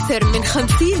 أكثر من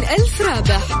 50,000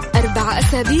 رابح، 4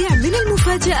 أسابيع من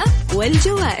المفاجأة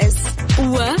والجوائز.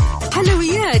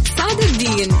 وحلويات سعد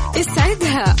الدين،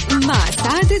 اسعدها مع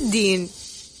سعد الدين.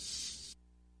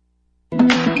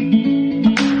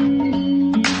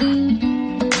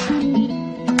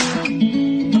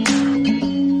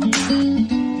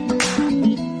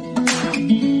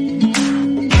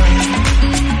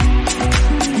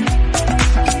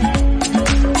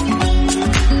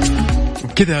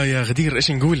 كذا يا غدير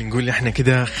ايش نقول احنا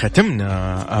كذا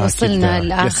ختمنا وصلنا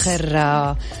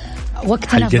لآخر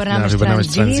وقتنا في برنامج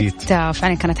ترانزيت.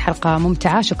 فعلا كانت حلقة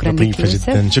ممتعة. شكرا لك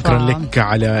جدا. شكرا لك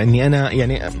على اني انا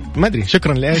يعني ما ادري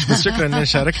شكرا لايش، بس شكرا اني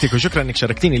شاركتك وشكرا انك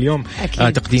شاركتيني اليوم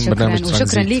تقديم برنامج ترانزيت.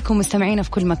 وشكرا لكم مستمعينا في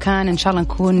كل مكان. ان شاء الله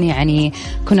نكون يعني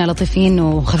كنا لطيفين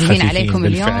وخفيفين عليكم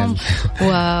اليوم.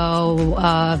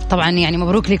 وطبعا يعني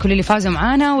مبروك لكل اللي فازوا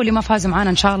معانا واللي ما فازوا معانا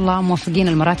ان شاء الله موفقين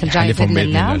المرات الجاية بإذن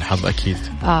الله. الحظ اكيد.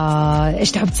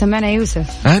 ايش تحب تسمعنا يا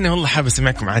يوسف؟ انا والله حابب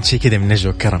اسمعكم عاد شيء كذا من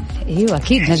نجوى كرم. ايوه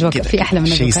اكيد نجوى في احلى من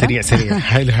شيء سريع.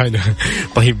 حلو.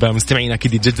 طيب مستمعينا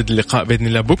اكيد يتجدد اللقاء باذن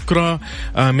الله بكره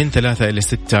من 3 إلى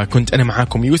 6. كنت انا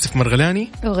معاكم يوسف مرغلاني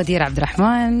وغدير عبد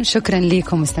الرحمن. شكرا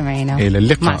لكم مستمعينا، الى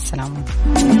اللقاء، مع السلامه.